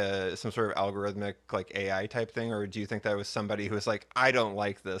by like a some sort of algorithmic like AI type thing, or do you think that was somebody who was like, I don't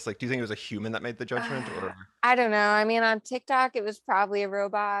like this? Like, do you think it was a human that made the judgment, or? I don't know. I mean, on TikTok, it was probably a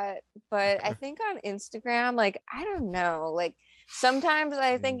robot, but I think on Instagram, like, I don't know. Like, sometimes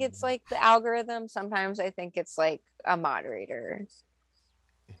I think it's like the algorithm, sometimes I think it's like a moderator,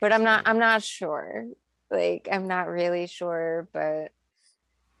 but Interesting. I'm not sure. Like, I'm not really sure, but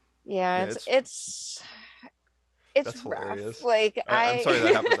yeah, Yeah, it's that's rough. hilarious. Like, I'm sorry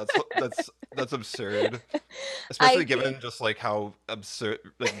that happened. I That's absurd, especially I given just like how absurd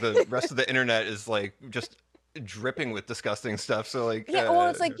like the rest of the internet is like just dripping with disgusting stuff. So like, Yeah, well,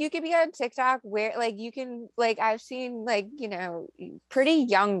 it's like you could be on TikTok where like you can like I've seen like, pretty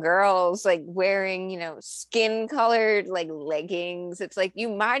young girls like wearing, skin colored like leggings. It's like you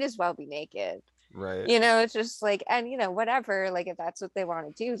might as well be naked. right. It's just like, and whatever, like if that's what they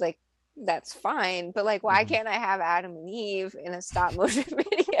want to do, like that's fine. But like why Mhm. can't I have Adam and Eve in a stop motion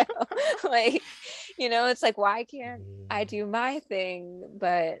video? Like, it's like why can't I do my thing?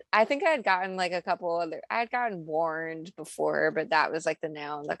 But I think I had gotten warned before, but that was like the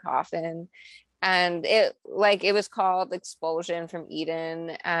nail in the coffin. And it was called Expulsion from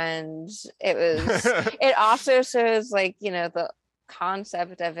Eden. And it also says like, the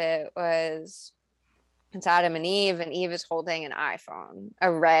concept of it was it's Adam and Eve is holding an iPhone,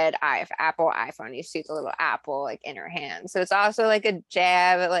 a red Apple iPhone. You see the little apple like in her hand. So it's also like a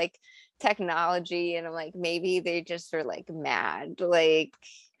jab at like technology. And I'm like, maybe they just are like mad. Like,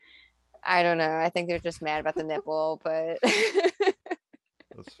 I don't know. I think they're just mad about the nipple, but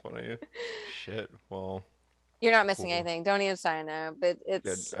That's funny. Shit. Well, you're not missing cool. anything. Don't even sign up. But Yeah,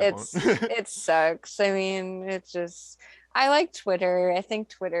 it's I won't. it's it sucks. I mean, it's just I like Twitter. I think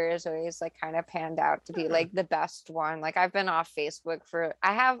Twitter is always like kind of panned out to be like the best one. Like I've been off Facebook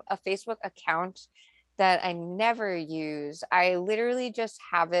I have a Facebook account that I never use. I literally just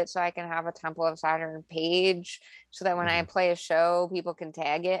have it so I can have a Temple of Saturn page so that when I Mhm. play a show, people can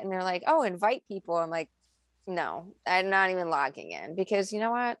tag it and they're like, oh, invite people. I'm like, no, I'm not even logging in because you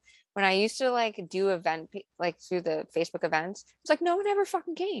know what? When I used to like do like through the Facebook events, it's like no one ever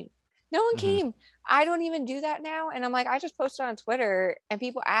fucking came. No one Mhm. came. I don't even do that now. And I'm like, I just posted on Twitter and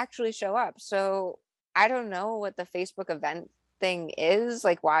people actually show up. So I don't know what the Facebook event thing is,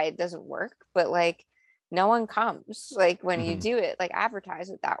 like why it doesn't work, but like no one comes like when you Mhm. do it, like advertise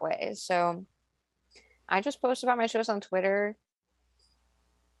it that way. So I just post about my shows on Twitter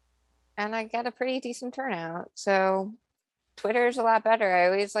and I get a pretty decent turnout. So Twitter is a lot better. I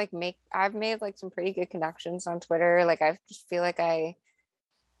always like I've made like some pretty good connections on Twitter. Like I just feel like I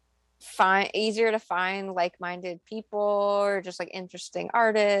find easier to find like-minded people or just like interesting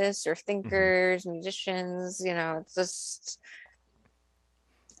artists or Mhm. thinkers, musicians, it's just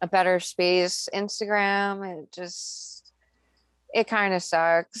a better space. Instagram, it kind of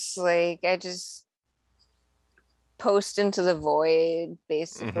sucks. Like I just post into the void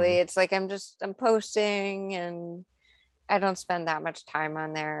basically. Mhm. It's like I'm posting and I don't spend that much time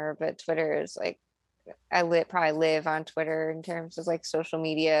on there, but Twitter is like probably live on Twitter in terms of like social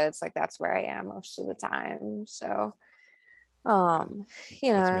media. It's like that's where I am most of the time. So um That's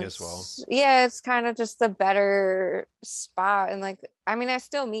me as well. it's yeah, it's kind of just the better spot. And like, I mean, I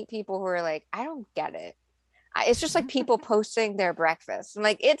still meet people who are like, I don't get it. It's just like people posting their breakfast. I'm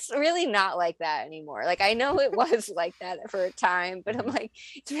like, it's really not like that anymore. Like, I know it was like that for a time, but I'm like,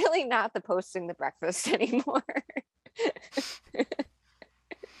 it's really not the posting the breakfast anymore.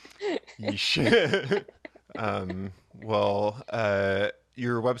 Yeesh. Well,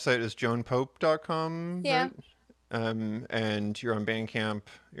 your website is joanpope.com, Yeah. right? And you're on Bandcamp,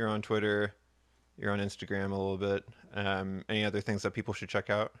 you're on Twitter, you're on Instagram a little bit. Any other things that people should check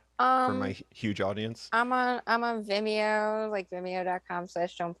out for my Um, huge audience? I'm on Vimeo, like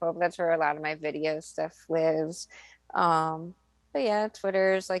vimeo.com/Joan Pope. That's where a lot of my video stuff lives. Um, but yeah,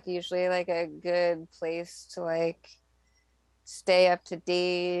 Twitter is like usually like a good place to like stay up to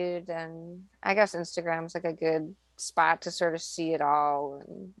date, and I guess Instagram's like a good spot to sort of see it all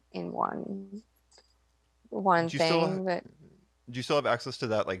in one Do you still thing. But do you still have access to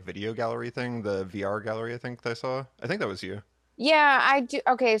that like video gallery thing, the VR gallery? I think I saw. I think that was you. yeah, I do.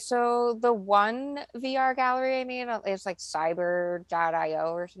 Okay, so the one VR gallery I made is like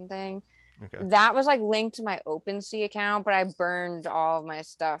cyber.io or something. Okay. That was like linked to my OpenSea account, but I burned all of my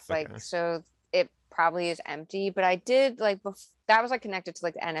stuff. Like, Okay. so it probably is empty. But I did like that was like connected to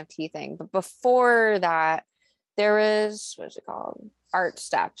like the NFT thing. But before that, there was what's it called?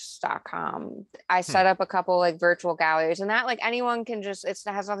 Artsteps.com. I Hmm. set up a couple like virtual galleries, and that like anyone can just, it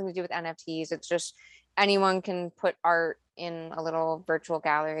has nothing to do with NFTs. It's just anyone can put art in a little virtual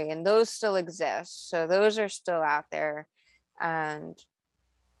gallery, and those still exist. So those are still out there. And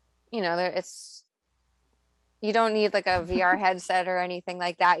there it's you don't need like a VR headset or anything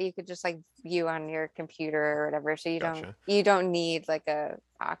like that. You could just like view on your computer or whatever. So you don't Gotcha. you don't need like a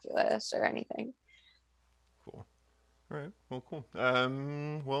Oculus or anything. Cool. All right. Well, cool.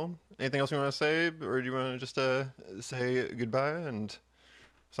 Well, anything else you want to say, or do you want to just say goodbye and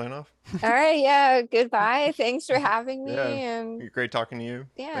sign off? All right, yeah, goodbye. Thanks for having Yeah. me, and Great talking to you.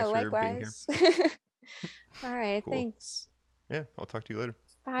 yeah, Thanks for being here. likewise. All right, Cool. thanks. Yeah. I'll talk to you later.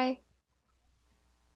 Bye.